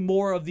need to see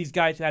more of these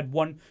guys who had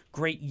one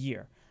great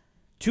year.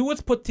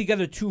 Tua's put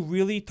together three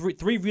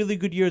really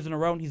good years in a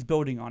row, and he's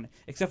building on it,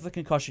 except for the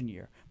concussion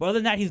year. But other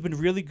than that, he's been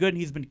really good, and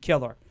he's been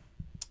killer.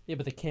 Yeah,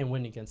 but they can't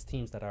win against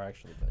teams that are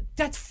actually good.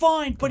 That's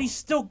fine, but he's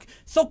still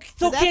so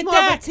that's can't more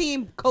of a Dak.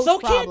 team coach So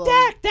problem.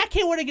 can't Dak. Dak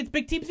can't win against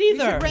big teams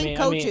either. should rank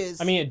coaches.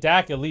 I mean,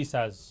 Dak at least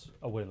has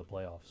a win in the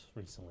playoffs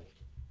recently.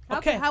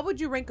 Okay. How would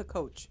you rank a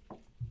coach?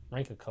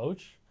 Rank a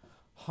coach?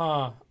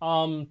 Huh.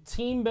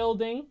 Team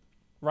building,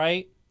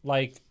 right?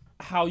 Like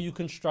how you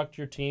construct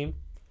your team,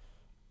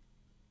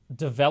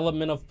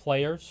 development of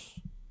players,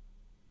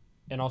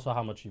 and also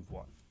how much you've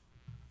won.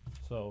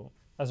 So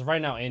as of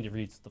right now, Andy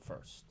Reid's the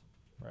first,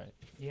 right?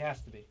 He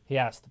has to be. He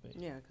has to be.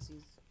 Yeah, because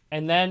he's.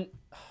 And then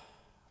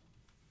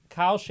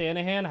Kyle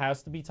Shanahan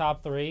has to be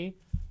top 3.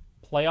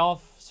 Playoff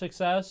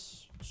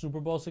success, Super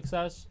Bowl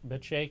success, a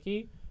bit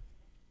shaky.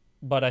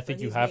 But I think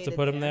But you he's have made to it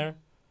put him there.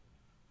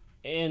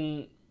 there.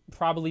 And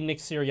probably Nick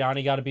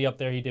Sirianni got to be up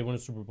there. He did win a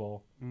Super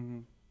Bowl.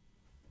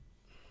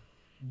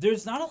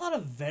 There's not a lot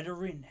of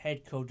veteran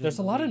head coaches. There's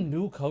a in the lot of league.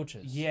 new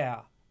coaches.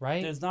 Yeah.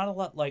 Right? There's not a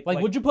lot like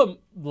would you put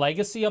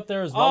Legacy up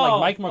there as well?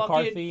 Like Mike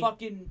McCarthy?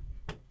 Fucking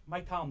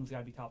Mike Tomlin's got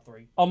to be top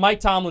 3. Oh, Mike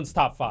Tomlin's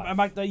top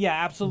 5. Yeah,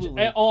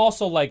 absolutely. And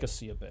also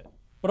Legacy a bit.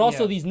 But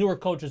also Yeah. these newer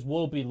coaches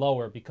will be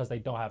lower because they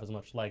don't have as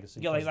much legacy.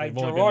 Yeah, like because they've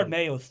only been Gerard there.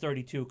 Mayo's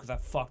 32 because I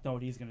fuck know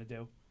what he's gonna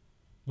do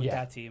with Yeah.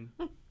 that team.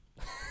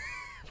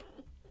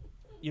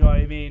 You know what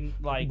I mean?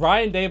 Like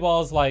Brian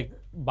Daboll's like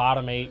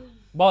bottom 8.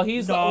 Well,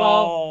 he's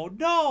well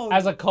no.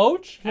 as a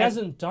coach, he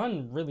hasn't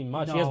done really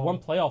much. He has No. one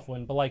playoff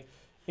win, but like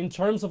in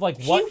terms of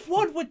like what He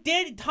won with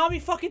Tommy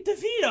fucking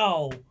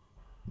DeVito.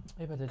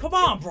 Yeah, but Come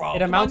on, bro.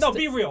 It amounts no, to,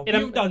 be real.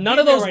 none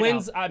of those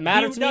wins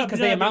matter to me because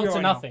they amount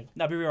to nothing.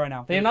 No, be real right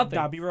now. They are nothing.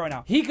 No, be real right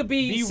now. He could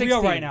be 16.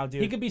 real right now,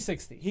 dude. He could be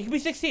 60. He could be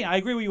 16. I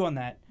agree with you on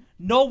that.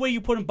 No way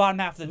you put him bottom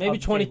half of the Maybe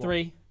of the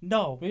 23. table.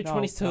 No. Maybe no,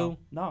 22.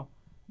 No.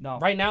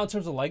 Right now, in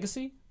terms of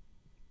legacy,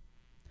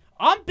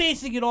 I'm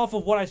basing it off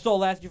of what I saw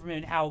last year from him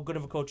and how good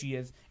of a coach he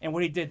is and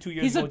what he did 2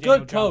 years he's ago. a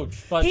good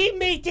coach, but He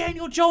made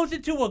Daniel Jones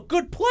into a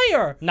good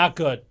player. not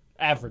good.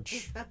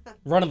 Average.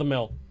 Run of the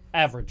mill.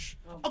 Average.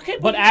 Okay,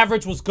 But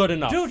average was good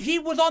enough. dude, he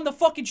was on the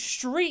fucking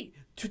street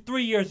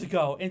 3 years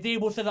ago, and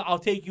Dable said, "I'll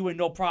take you in,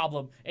 no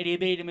problem," and he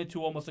made him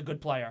into almost a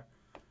good player.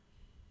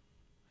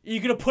 Are you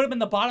gonna put him in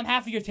the bottom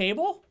half of your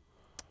table?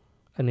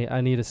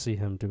 I need to see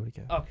him do it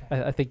again. Okay.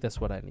 I think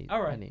that's what I need.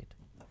 All right. I need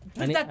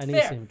That's to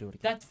fair. see him do it again.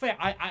 That's fair.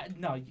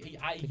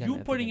 You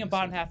putting him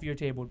bottom half of your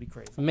table would be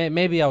crazy.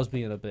 Maybe I was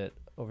being a bit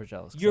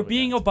overzealous. You're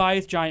being a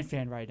biased Giant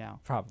fan right now.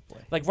 Probably.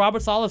 Like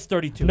Robert Sala's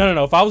 32.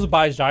 No. If I was a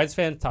biased Giants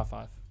fan, top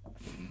 5.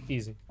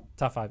 Easy.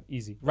 Top 5.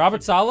 Easy.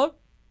 Robert Saleh,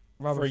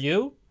 for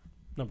you,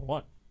 number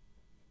 1.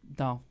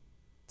 No.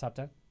 Top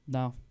 10?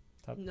 No.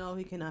 No,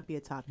 he cannot be a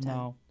top 10.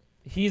 No.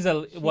 He's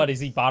what is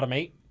he, bottom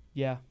 8?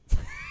 Yeah.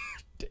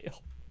 Damn.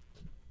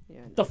 Yeah,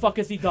 The fuck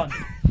has he done?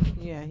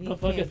 yeah, he The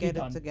fuck can't has he get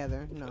done? it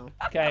together. No.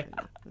 Okay.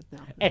 No.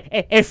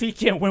 If he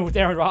can't win with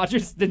Aaron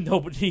Rodgers, then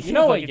nobody can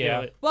know what, fucking yeah.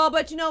 do it. Well,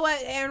 but you know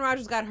what? Aaron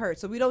Rodgers got hurt,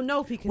 so we don't know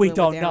if he can We win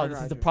don't with know. Aaron This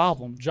is Rodgers. the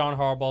problem. John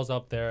Harbaugh's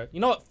up there. You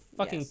know what?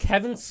 Fucking Yes.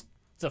 Kevin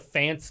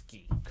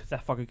Stefanski. Because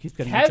that fucker keeps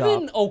getting a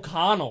Kevin job.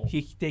 O'Connell.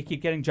 They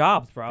keep getting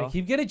jobs, bro. They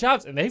keep getting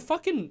jobs, and they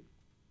fucking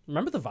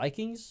remember the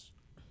Vikings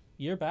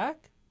year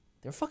back.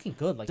 They're fucking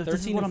good, like This is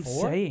 13 what and I'm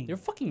 4. saying. They're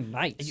fucking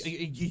nice.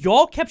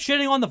 Y'all kept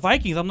shitting on the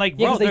Vikings. I'm like, Yeah,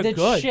 bro, 'cause they they're did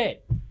good.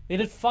 shit. They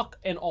did fuck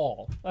and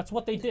all. That's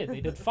what they did. They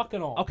did fuck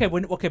and all. Okay,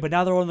 but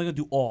now they're only gonna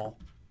do all.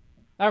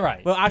 All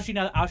right. Well, actually,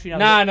 now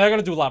Nah, they're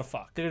gonna do a lot of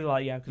fuck. they did a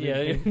lot. Yeah, 'cause Yeah,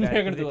 they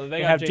they're gonna do it. They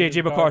They have got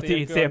JJ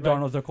McCarthy, at Sam quarterback.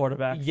 Darnold as their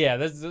quarterback. Yeah,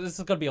 this is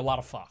gonna be a lot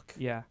of fuck.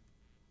 Yeah.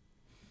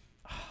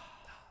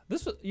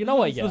 This was, you know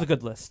what? This Yeah, was a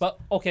good list. But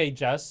okay,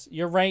 Jess,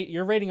 you're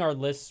rating our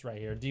lists right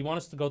here. Do you want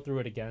us to go through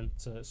it again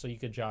so you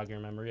could jog your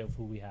memory of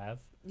who we have?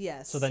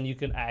 Yes. So then you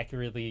can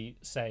accurately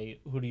say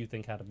who do you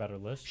think had a better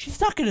list?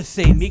 She's not gonna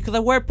say me because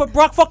I put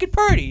Brock fucking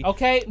Purdy.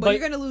 Okay, but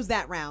you're gonna lose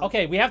that round.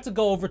 okay, we have to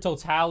go over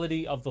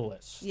totality of the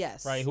list.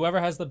 Yes. Right. Whoever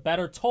has the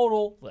better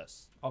total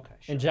list. Okay.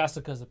 In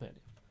Jessica's opinion,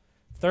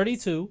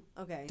 32.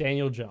 Okay.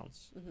 Daniel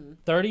Jones.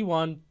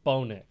 31.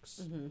 Bo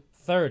Nix.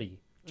 30.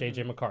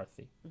 JJ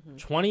McCarthy.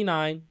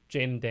 29.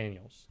 Jaden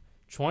Daniels.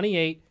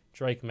 28.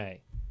 Drake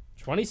May.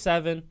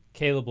 27.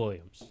 Caleb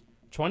Williams.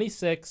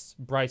 26.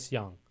 Bryce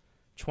Young.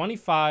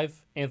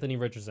 25. Anthony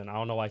Richardson. I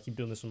don't know why I keep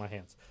doing this with my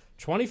hands.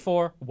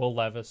 24. Will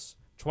Levis.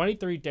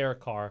 23. Derek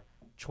Carr.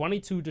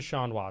 22.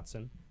 Deshaun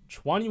Watson.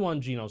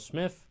 21. Geno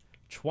Smith.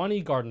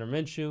 20. Gardner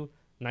Minshew.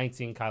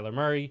 19. Kyler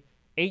Murray.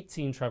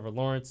 18. Trevor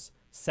Lawrence.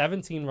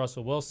 17.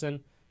 Russell Wilson.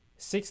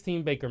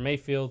 16. Baker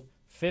Mayfield.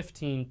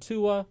 15.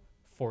 Tua.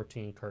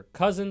 14. Kirk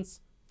Cousins.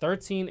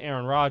 13.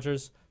 Aaron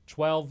Rodgers.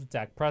 12.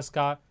 Dak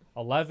Prescott.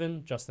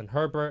 11. Justin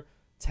Herbert.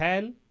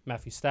 10.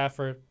 Matthew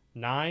Stafford.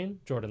 9.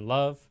 Jordan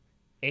Love.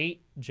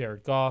 8.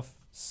 Jared Goff.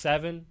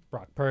 7.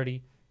 Brock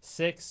Purdy.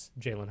 6.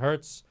 Jalen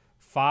Hurts.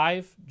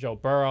 5. Joe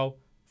Burrow.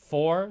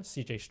 4.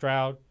 CJ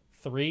Stroud.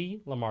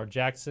 3. Lamar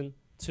Jackson.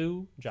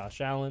 2.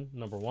 Josh Allen.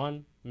 Number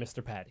 1.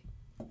 Mr. Patty.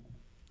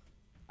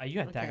 You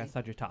had Dak Okay.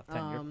 outside your top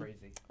 10. You're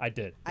crazy. I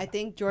did. I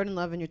think Jordan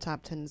Love in your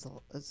top 10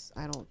 is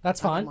I don't.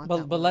 That's I don't fine. want But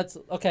that but one. let's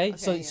okay.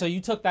 So yeah. so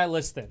you took that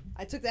list then.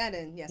 I took that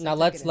in. Yes. Now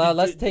I took it in.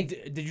 let's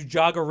take. Did you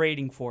jog a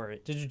rating for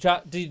it? Did you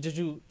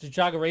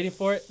jog a rating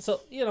for it?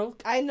 So you know.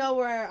 I know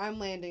where I'm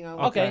landing on.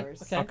 Okay,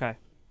 Yours. okay. Okay.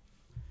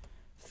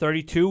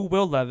 32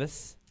 Will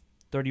Levis,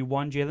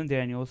 31 Jalen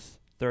Daniels,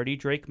 30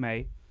 Drake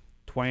May,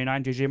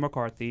 29 JJ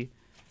McCarthy,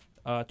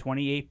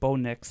 28 Bo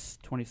Nix,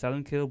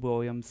 27 Caleb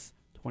Williams,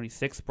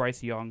 26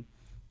 Bryce Young,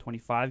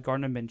 25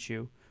 Gardner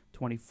Minshew,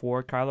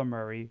 24 Kyler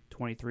Murray,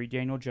 23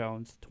 Daniel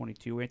Jones,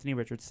 22 Anthony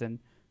Richardson,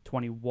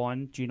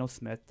 21 Geno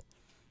Smith,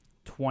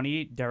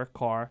 20 Derek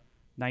Carr,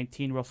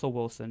 19 Russell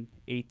Wilson,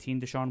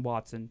 18 Deshaun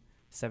Watson,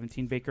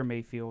 17 Baker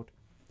Mayfield,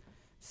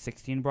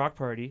 16 Brock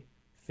Purdy,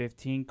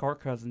 15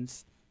 Kirk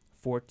Cousins,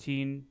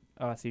 14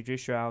 CJ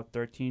Stroud,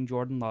 13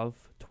 Jordan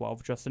Love,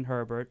 12 Justin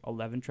Herbert,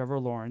 11 Trevor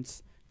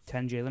Lawrence,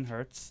 10 Jalen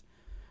Hurts,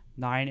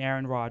 9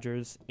 Aaron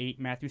Rodgers, 8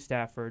 Matthew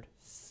Stafford,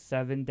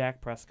 7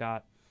 Dak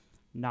Prescott,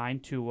 9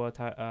 Tua,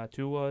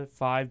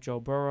 5 Joe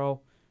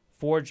Burrow,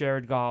 4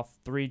 Jared Goff,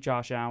 3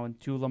 Josh Allen,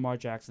 2 Lamar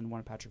Jackson,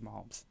 1 Patrick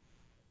Mahomes.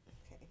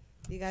 Okay.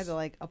 You guys are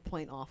like a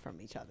point off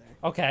from each other.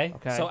 Okay.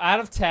 Okay. So out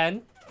of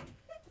 10,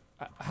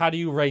 how do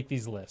you rate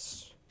these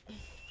lists?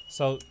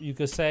 So you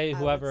could say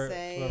whoever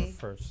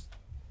first.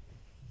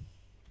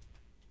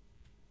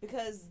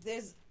 Because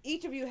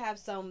each of you have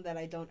some that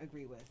I don't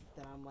agree with.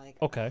 That I'm like.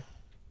 Okay.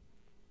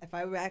 If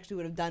I actually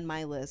would have done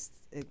my list,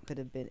 it could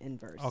have been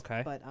inverse.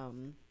 Okay. But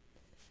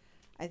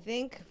I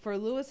think for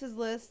Lewis's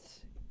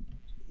list,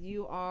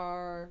 you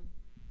are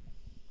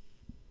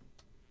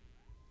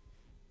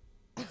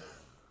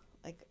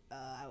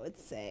I would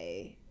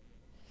say.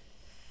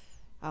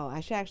 Oh,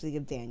 I should actually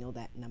give Daniel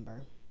that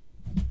number.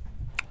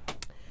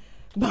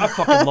 I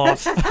fucking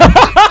lost. No.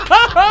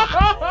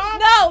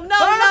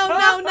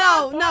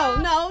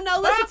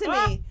 Listen to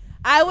me.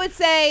 I would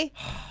say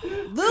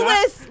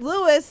Lewis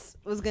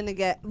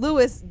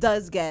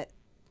does get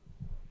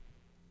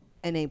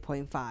an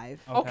 8.5.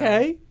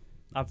 Okay.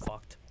 I'm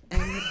fucked.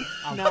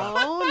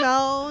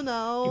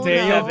 No.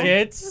 Daniel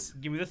gets.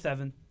 Give me the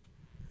 7.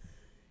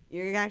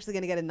 You're actually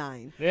gonna get a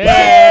 9.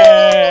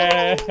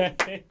 Yeah.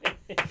 Wait.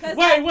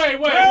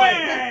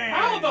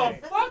 How the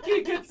fuck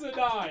he gets a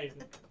 9?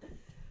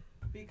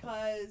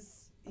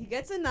 Because he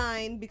gets a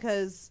 9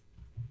 because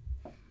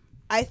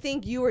I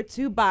think you were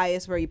too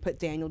biased where you put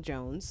Daniel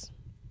Jones.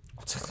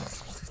 You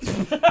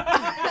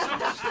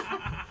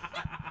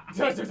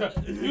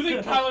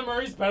think Kyler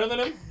Murray's better than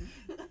him?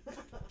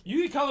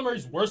 You think Kyler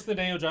Murray's worse than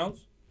Daniel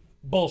Jones?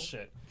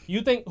 Bullshit.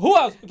 You think who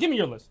else? Give me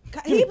your list.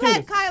 He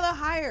had Kyler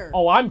higher.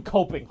 Oh, I'm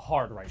coping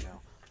hard right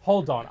now.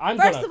 Hold on.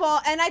 First of all,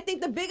 and I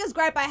think the biggest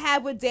gripe I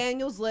have with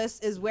Daniel's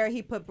list is where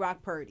he put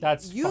Brock Purdy.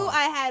 That's fine.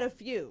 I had a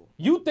few.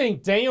 You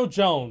think Daniel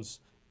Jones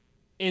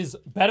is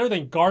better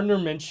than Gardner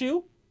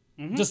Minshew?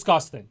 Mm-hmm.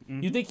 Disgusting.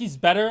 Mm-hmm. You think he's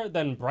better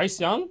than Bryce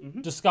Young?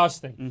 Mm-hmm.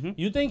 Disgusting. Mm-hmm.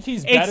 You think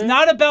he's better? It's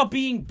not about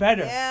being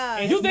better. Yeah.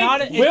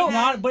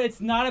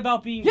 It's not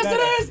about being better.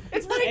 Yes, it is.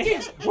 It's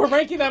rankings. We're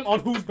ranking them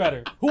on who's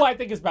better. Who I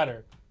think is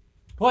better.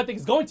 Who I think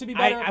is going to be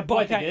better. Who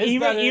I think is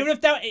better. Even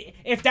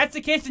if that's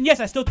the case, then yes,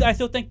 I still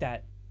think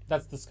that.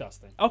 That's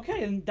disgusting.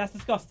 Okay, and that's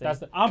disgusting.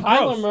 I'm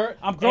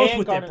gross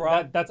with it,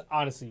 bro. That's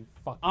honestly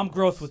fucking. I'm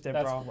gross with it,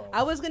 bro. Gross.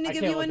 I was gonna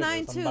give you a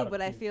 9 too, but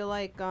I feel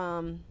like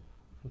I'm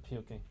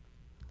puking.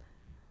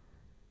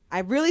 I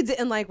really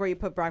didn't like where you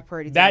put Brock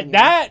Purdy.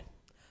 That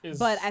is.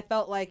 But I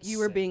felt like you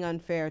were being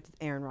unfair to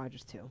Aaron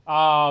Rodgers too.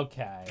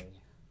 Okay.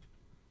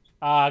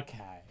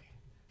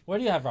 Where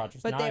do you have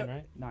Rodgers? But 9,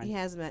 right? 9. He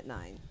has him at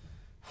 9.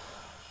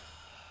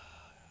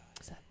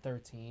 Is that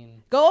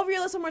 13? Go over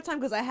your list one more time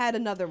because I had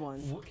another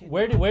one.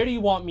 Where do you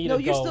want me to go?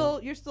 No,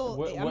 you're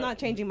still. I'm not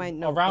changing my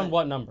note. Around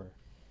what number?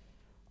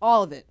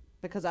 All of it.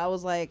 Because I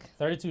was like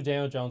 32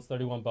 Daniel Jones,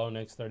 31 Bo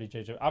Nix, 30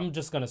 JJ. I'm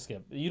just gonna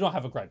skip. You don't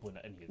have a gripe with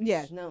any of these.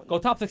 Yeah, no. Go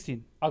top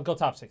 16. I'll go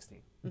top 16.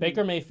 Mm-hmm.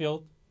 Baker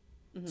Mayfield,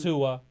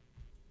 Tua,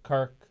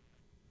 Kirk,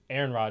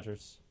 Aaron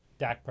Rodgers,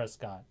 Dak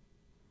Prescott,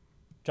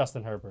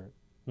 Justin Herbert,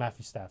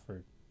 Matthew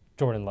Stafford,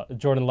 Jordan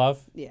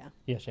Love. Yeah.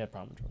 Yeah, she had a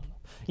problem with Jordan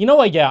Love. You know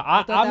what? Yeah,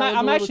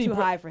 I'm actually too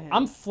high for him.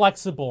 I'm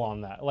flexible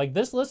on that. Like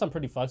this list, I'm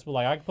pretty flexible.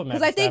 Like I can put Matthew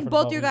Stafford. Because I think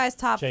both above your him, guys'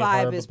 top Jay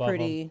 5 Herb is above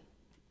pretty. him.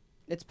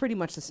 It's pretty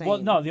much the same. Well,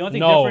 no, the only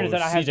thing different is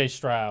that I have CJ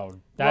Stroud.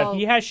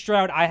 he has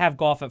Stroud. I have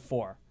Goff at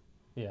 4.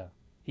 Yeah.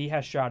 He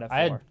has Stroud at 4.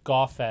 I had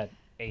Goff at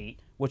 8,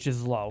 which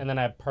is low, and then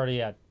I had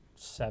Purdy at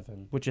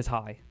 7, which is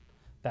high.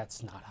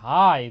 That's not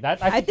high.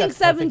 I think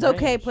 7's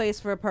okay place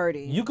for a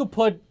Purdy. You could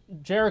put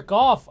Jared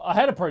Goff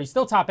ahead of Purdy,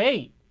 still top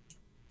 8.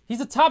 He's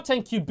a top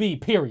 10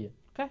 QB, period.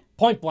 Okay.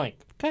 Point blank.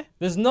 Okay.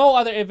 There's no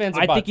other ifs, ands,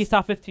 or buts. I think he's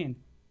top 15.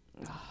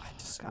 I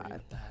disagree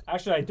with that.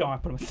 Actually, I don't. I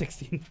put him at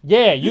 16.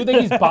 Yeah, you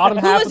think he's bottom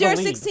half of the league. Who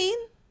was your 16?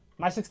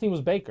 My 16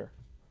 was Baker.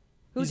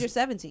 Who's your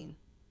 17?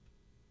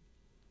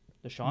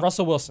 Deshaun?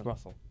 Russell Wilson.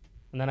 Russell.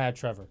 And then I had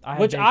Trevor.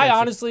 Which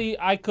honestly,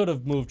 I could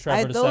have moved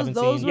Trevor to 17.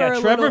 Those yeah,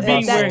 were Trevor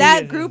being where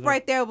that he group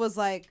right there was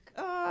like,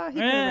 he could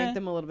rank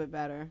them a little bit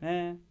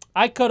better.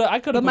 I could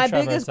have But my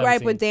biggest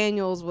gripe with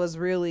Daniels was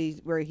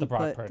really where he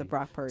put the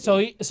Brock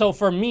Purdy. So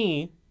for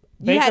me,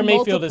 Baker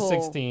Mayfield is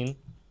 16.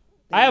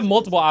 I have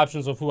multiple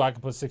options of who I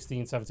could put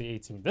 16, 17,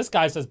 18. This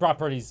guy says Brock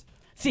Purdy's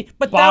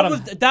but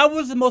bottom, that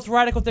was the most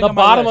radical thing. The on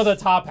my bottom list. of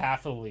the top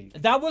half of the league.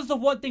 That was the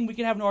one thing we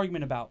could have an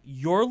argument about.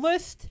 Your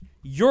list,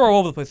 you're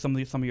all over the place. Some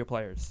of your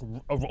players,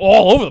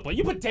 all over the place.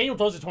 You put Daniel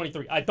Jones at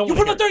 23. I don't. You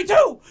put him at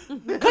 32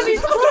 because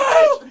he's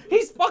trash.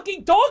 He's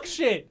fucking dog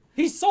shit.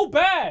 He's so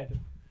bad.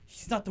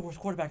 He's not the worst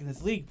quarterback in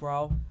this league,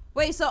 bro.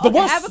 Wait, so the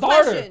worst I have a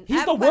starter. question.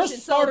 He's the worst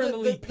starter in the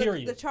league.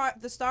 Period.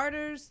 The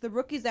starters, the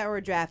rookies that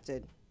were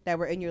drafted, that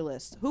were in your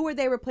list. Who were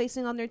they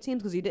replacing on their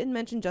teams? Because you didn't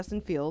mention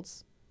Justin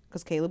Fields,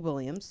 because Caleb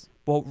Williams.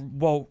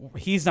 Well,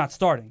 he's not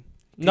starting.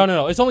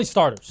 No. It's only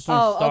starters.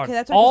 Okay,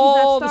 that's right.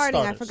 All he's not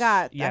starting. the I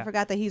forgot. Yeah. I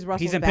forgot that he's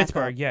Russell's He's in backup.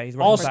 Pittsburgh. Yeah, he's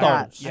all Russell's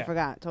starters. I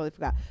forgot. Totally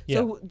forgot. Yeah.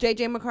 So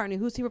J.J. McCartney,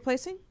 who's he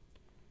replacing?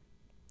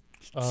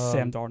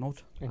 Sam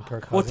Darnold. And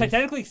Kirk Well, Cousins.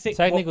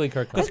 technically,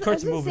 Kirk because Cousins.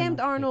 Kurt's Isn't moving. Sam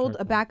Darnold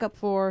a backup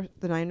for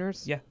the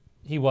Niners? Yeah.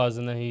 He was,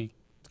 and then he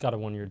got a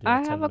 1-year deal.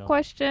 I have a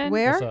question.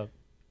 Where? What's up?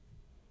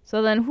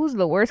 So then, who's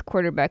the worst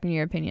quarterback in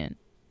your opinion?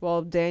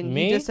 Well,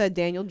 Me? you just said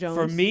Daniel Jones.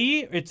 For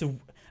me, it's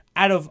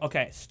out of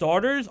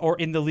starters or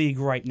in the league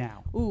right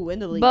now. Ooh, in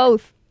the league.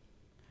 Both.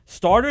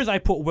 Starters, I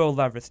put Will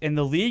Levis. In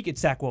the league, it's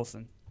Zach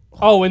Wilson.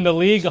 Oh, in the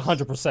league,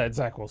 100%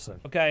 Zach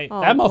Wilson. Okay.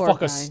 Oh, that poor guy.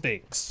 motherfucker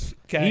stinks.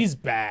 Okay. He's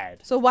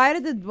bad. So why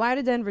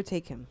did Denver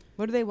take him?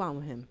 What do they want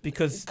with him?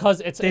 Because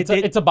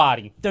It's a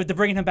body. they're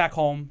bringing him back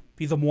home.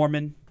 He's a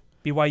Mormon.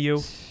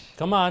 BYU.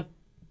 Come on.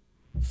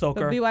 But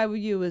Soaker.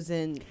 BYU is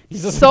in.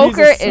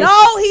 Soaker is.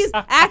 No, he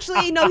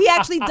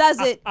actually does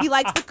it. He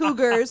likes the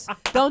Cougars.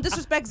 Don't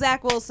disrespect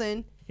Zach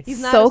Wilson. He's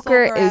not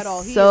Soaker a sulker is at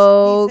all.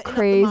 so he's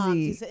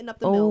crazy. He's hitting up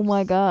the Oh milfs.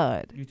 my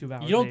god. YouTube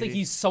hours, You don't think baby.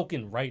 he's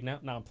soaking right now?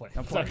 No, I'm playing.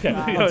 I'm playing. Okay,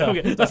 Wow.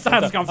 Okay, let's not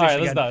have this All right,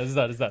 conversation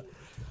let's again.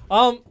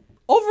 done.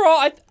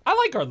 Overall, I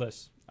like our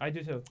list. I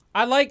do too.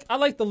 I like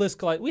the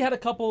list. We had a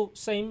couple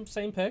same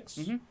picks,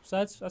 Mm-hmm.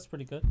 so that's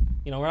pretty good.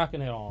 You know, we're not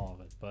gonna hit all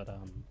of it, but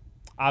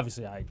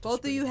obviously I. Both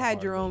of disagree you with had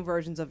part your of it. own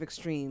versions of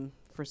extreme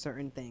for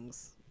certain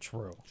things.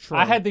 True. True.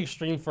 I had the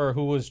extreme for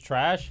who was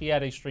trash. He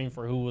had extreme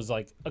for who was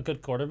like a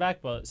good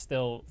quarterback, but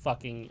still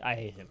fucking. I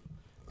hate him.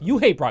 You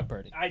hate Brock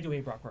Purdy. I do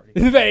hate Brock Purdy.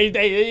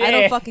 I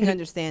don't fucking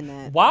understand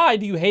that. Why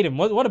do you hate him?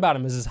 What about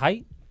him? Is his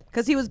height?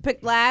 Because he was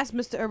picked last,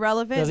 Mr.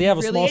 Irrelevant. Does he have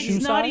a Really small is. shoe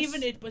It's not size?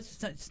 even.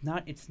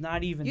 It's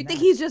not even. You that. think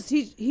he's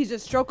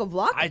just stroke of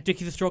luck? I think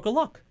he's a stroke of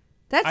luck.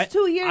 That's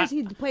 2 years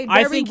he played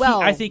I very think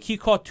well. I think he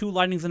caught 2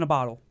 lightnings in a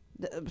bottle.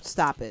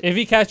 Stop it. If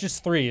he catches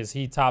 3, is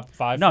he top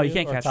 5? No, for he you,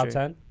 can't or catch top 3.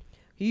 10.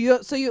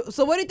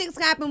 So what do you think's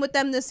gonna happen with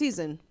them this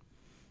season?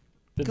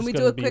 Can we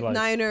do a quick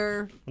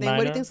Niner thing? What do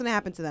Niner? you think's gonna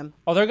happen to them?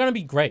 Oh, they're gonna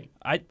be great.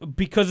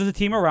 Because of the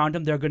team around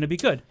him, they're going to be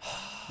good.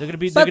 They're going to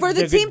be. But for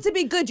the team to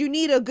be good, you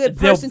need a good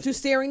They'll- person to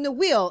steering the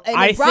wheel. And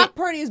I if Brock think-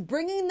 Purdy is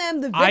bringing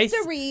them the I th-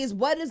 victories,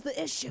 what is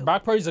the issue?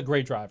 Brock Purdy's a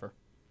great driver.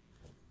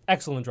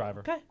 Excellent driver.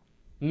 Okay.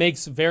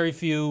 Makes very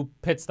few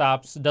pit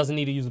stops. Doesn't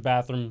need to use the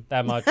bathroom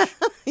that much.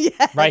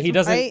 Yes, Right? He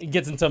doesn't. right? He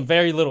gets into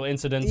very little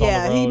incidents on the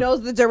Yeah, road. he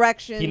knows the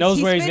direction. He knows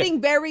he's where he's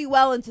fitting very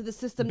well into the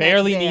system.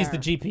 Barely that's needs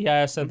the there.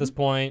 GPS at this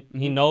point.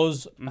 He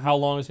knows how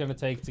long it's gonna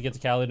take to get to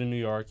Cali to New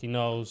York. He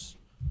knows.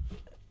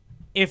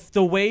 If the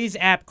Waze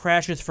app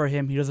crashes for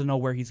him, he doesn't know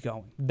where he's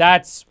going.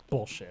 That's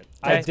bullshit.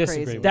 I That's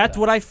disagree crazy. with That's that.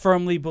 what I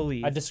firmly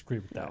believe. I disagree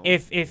with that.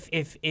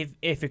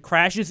 If it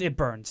crashes, it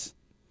burns.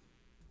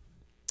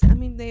 I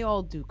mean, they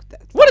all do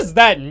that. What does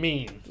that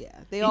mean? Yeah,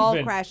 they all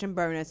Even- crash and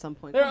burn at some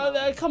point.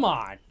 Come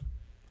on.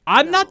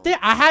 I'm not there.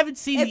 I haven't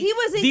seen. If he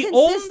was the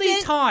inconsistent,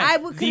 only time I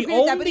would the agree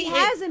with that, but only he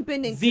hasn't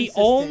been The inconsistent.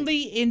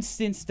 only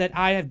instance that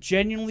I have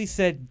genuinely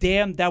said,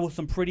 "Damn, that was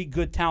some pretty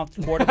good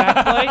talented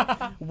quarterback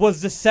play,"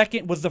 was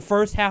the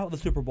first half of the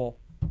Super Bowl.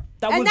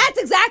 And that's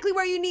exactly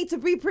where you need to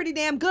be pretty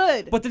damn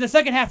good. But then the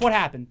second half, what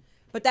happened?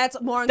 But that's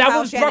more on That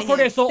Kyle was Shanahan. Brock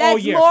Purdy I saw That's all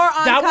year. more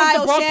on That Kyle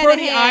was the Brock Shanahan.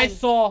 Purdy I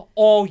saw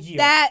all year.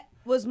 That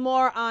was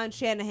more on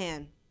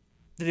Shanahan.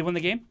 Did they win the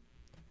game?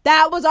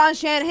 That was on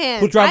Shanahan.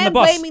 Who's driving the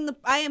bus?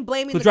 I am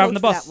blaming Who's the driving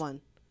coach the for bus? that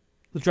one.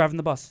 Who's driving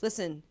the bus?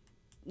 Listen.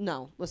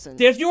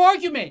 There's your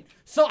argument.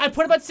 So I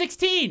put him at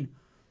 16.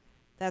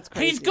 That's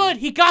crazy. He's good.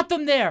 He got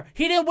them there.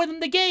 He didn't win them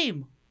the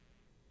game.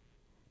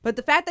 But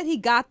the fact that he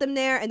got them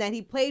there and that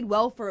he played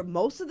well for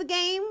most of the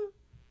game,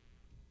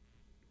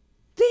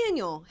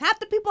 Daniel, half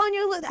the people on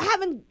your list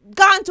haven't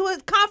gone to a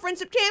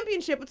conference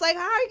championship. It's like,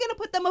 how are you going to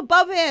put them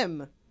above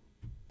him?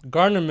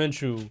 Gardner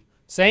Minshew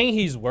saying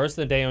he's worse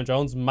than Daniel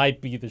Jones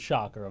might be the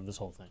shocker of this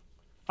whole thing.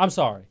 I'm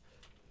sorry.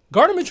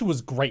 Gardner Minshew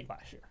was great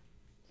last year.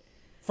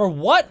 For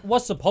what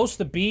was supposed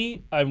to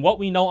be and what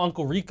we know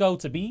Uncle Rico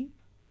to be,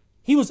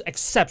 he was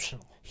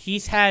exceptional.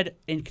 He's had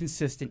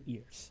inconsistent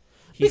years.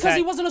 Because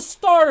he wasn't a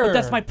starter. But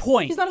that's my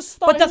point. He's not a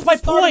starter. But that's He my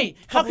was a starter point. a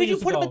How couple could you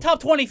years put him ago. in top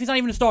 20 if he's not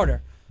even a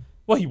starter?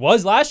 Well, he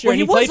was last year. Well, and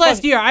he was played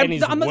last fun- year. And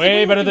he's I'm not way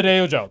agreeing better with than you.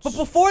 Daniel Jones. But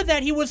before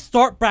that, he was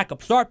start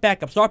backup.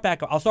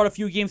 I'll start a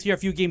few games here, a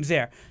few games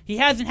there. He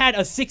hasn't had a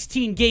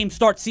 16-game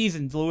start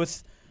season,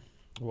 Lewis.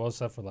 Well,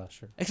 except for last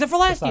year. Except for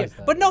last year. Besides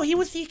that, But no,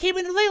 he came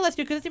in late last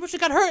year because he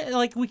got hurt in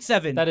like week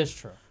 7. That is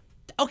true.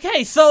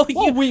 Okay, so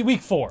Well,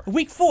 week 4.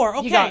 week 4.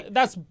 Okay.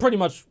 That's pretty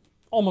much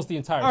almost the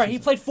entire All right, season.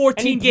 he played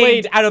 14 And he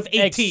played games out of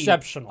 18.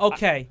 exceptional.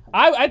 Okay.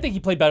 I think he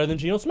played better than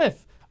Geno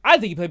Smith. I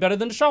think he played better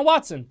than Deshaun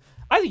Watson.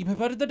 I think he played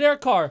better than Derek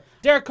Carr.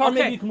 Derek Carr, Okay.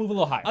 maybe you can move a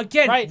little higher.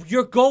 Again, right?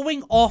 you're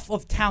going off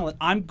of talent.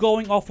 I'm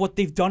going off what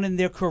they've done in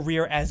their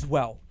career as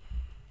well.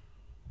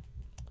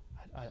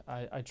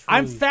 I truly...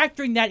 I'm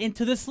factoring that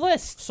into this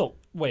list. So,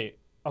 wait.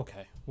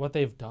 Okay. What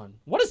they've done.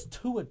 What has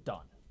Tua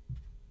done?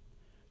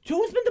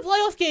 Tua's been to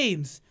playoff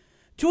games.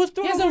 Tua's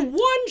thrown He hasn't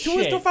won Tua's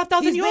shit. thrown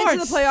 5,000 He's yards. been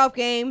to the playoff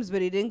games,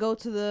 but he didn't go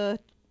to the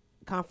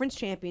conference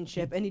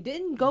championship, and he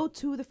didn't go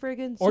to the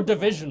friggin' Or Super Bowl.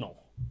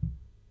 divisional.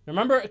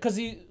 Remember? Because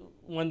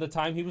when the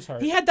time he was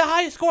hurt, He had the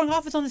highest scoring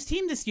offense on his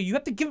team this year. You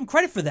have to give him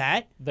credit for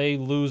that. they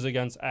lose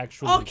against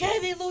actual... Okay,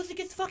 they lose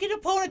against fucking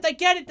opponents. I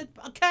get it.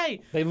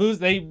 Okay. They lose.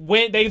 They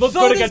win. They look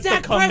So good does against the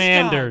Dak Prescott.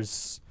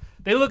 Commanders.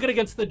 They look good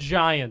against the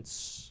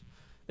Giants.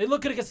 They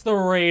look good against the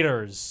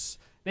Raiders.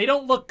 They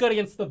don't look good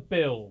against the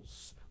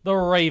Bills, the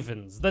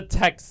Ravens, the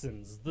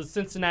Texans, the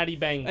Cincinnati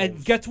Bengals.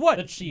 And guess what?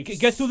 The Chiefs.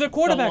 Guess who their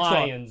quarterbacks the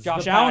Lions, are?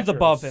 Josh the Allen's Packers.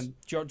 above him.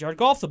 Jared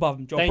Goff's above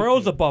him. Joe Thank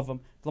Burrow's you. above him.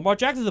 Lamar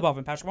Jackson's above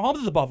him. Patrick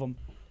Mahomes is above him.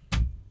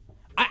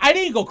 I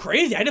didn't go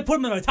crazy. I didn't put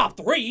him in the top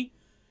 3.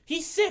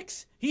 He's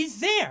 6. He's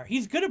there.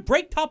 He's going to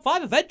break top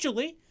 5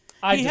 eventually.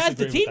 He has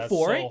the team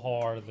for it.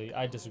 Hardly.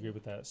 I disagree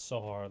with that so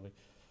hardly.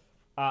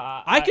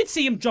 I could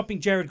see him jumping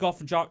Jared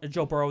Goff and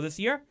Joe Burrow this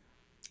year.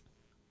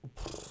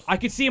 I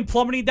could see him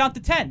plummeting down to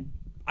 10.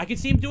 I could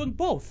see him doing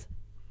both.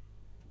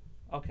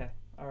 Okay.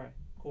 All right.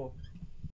 Cool.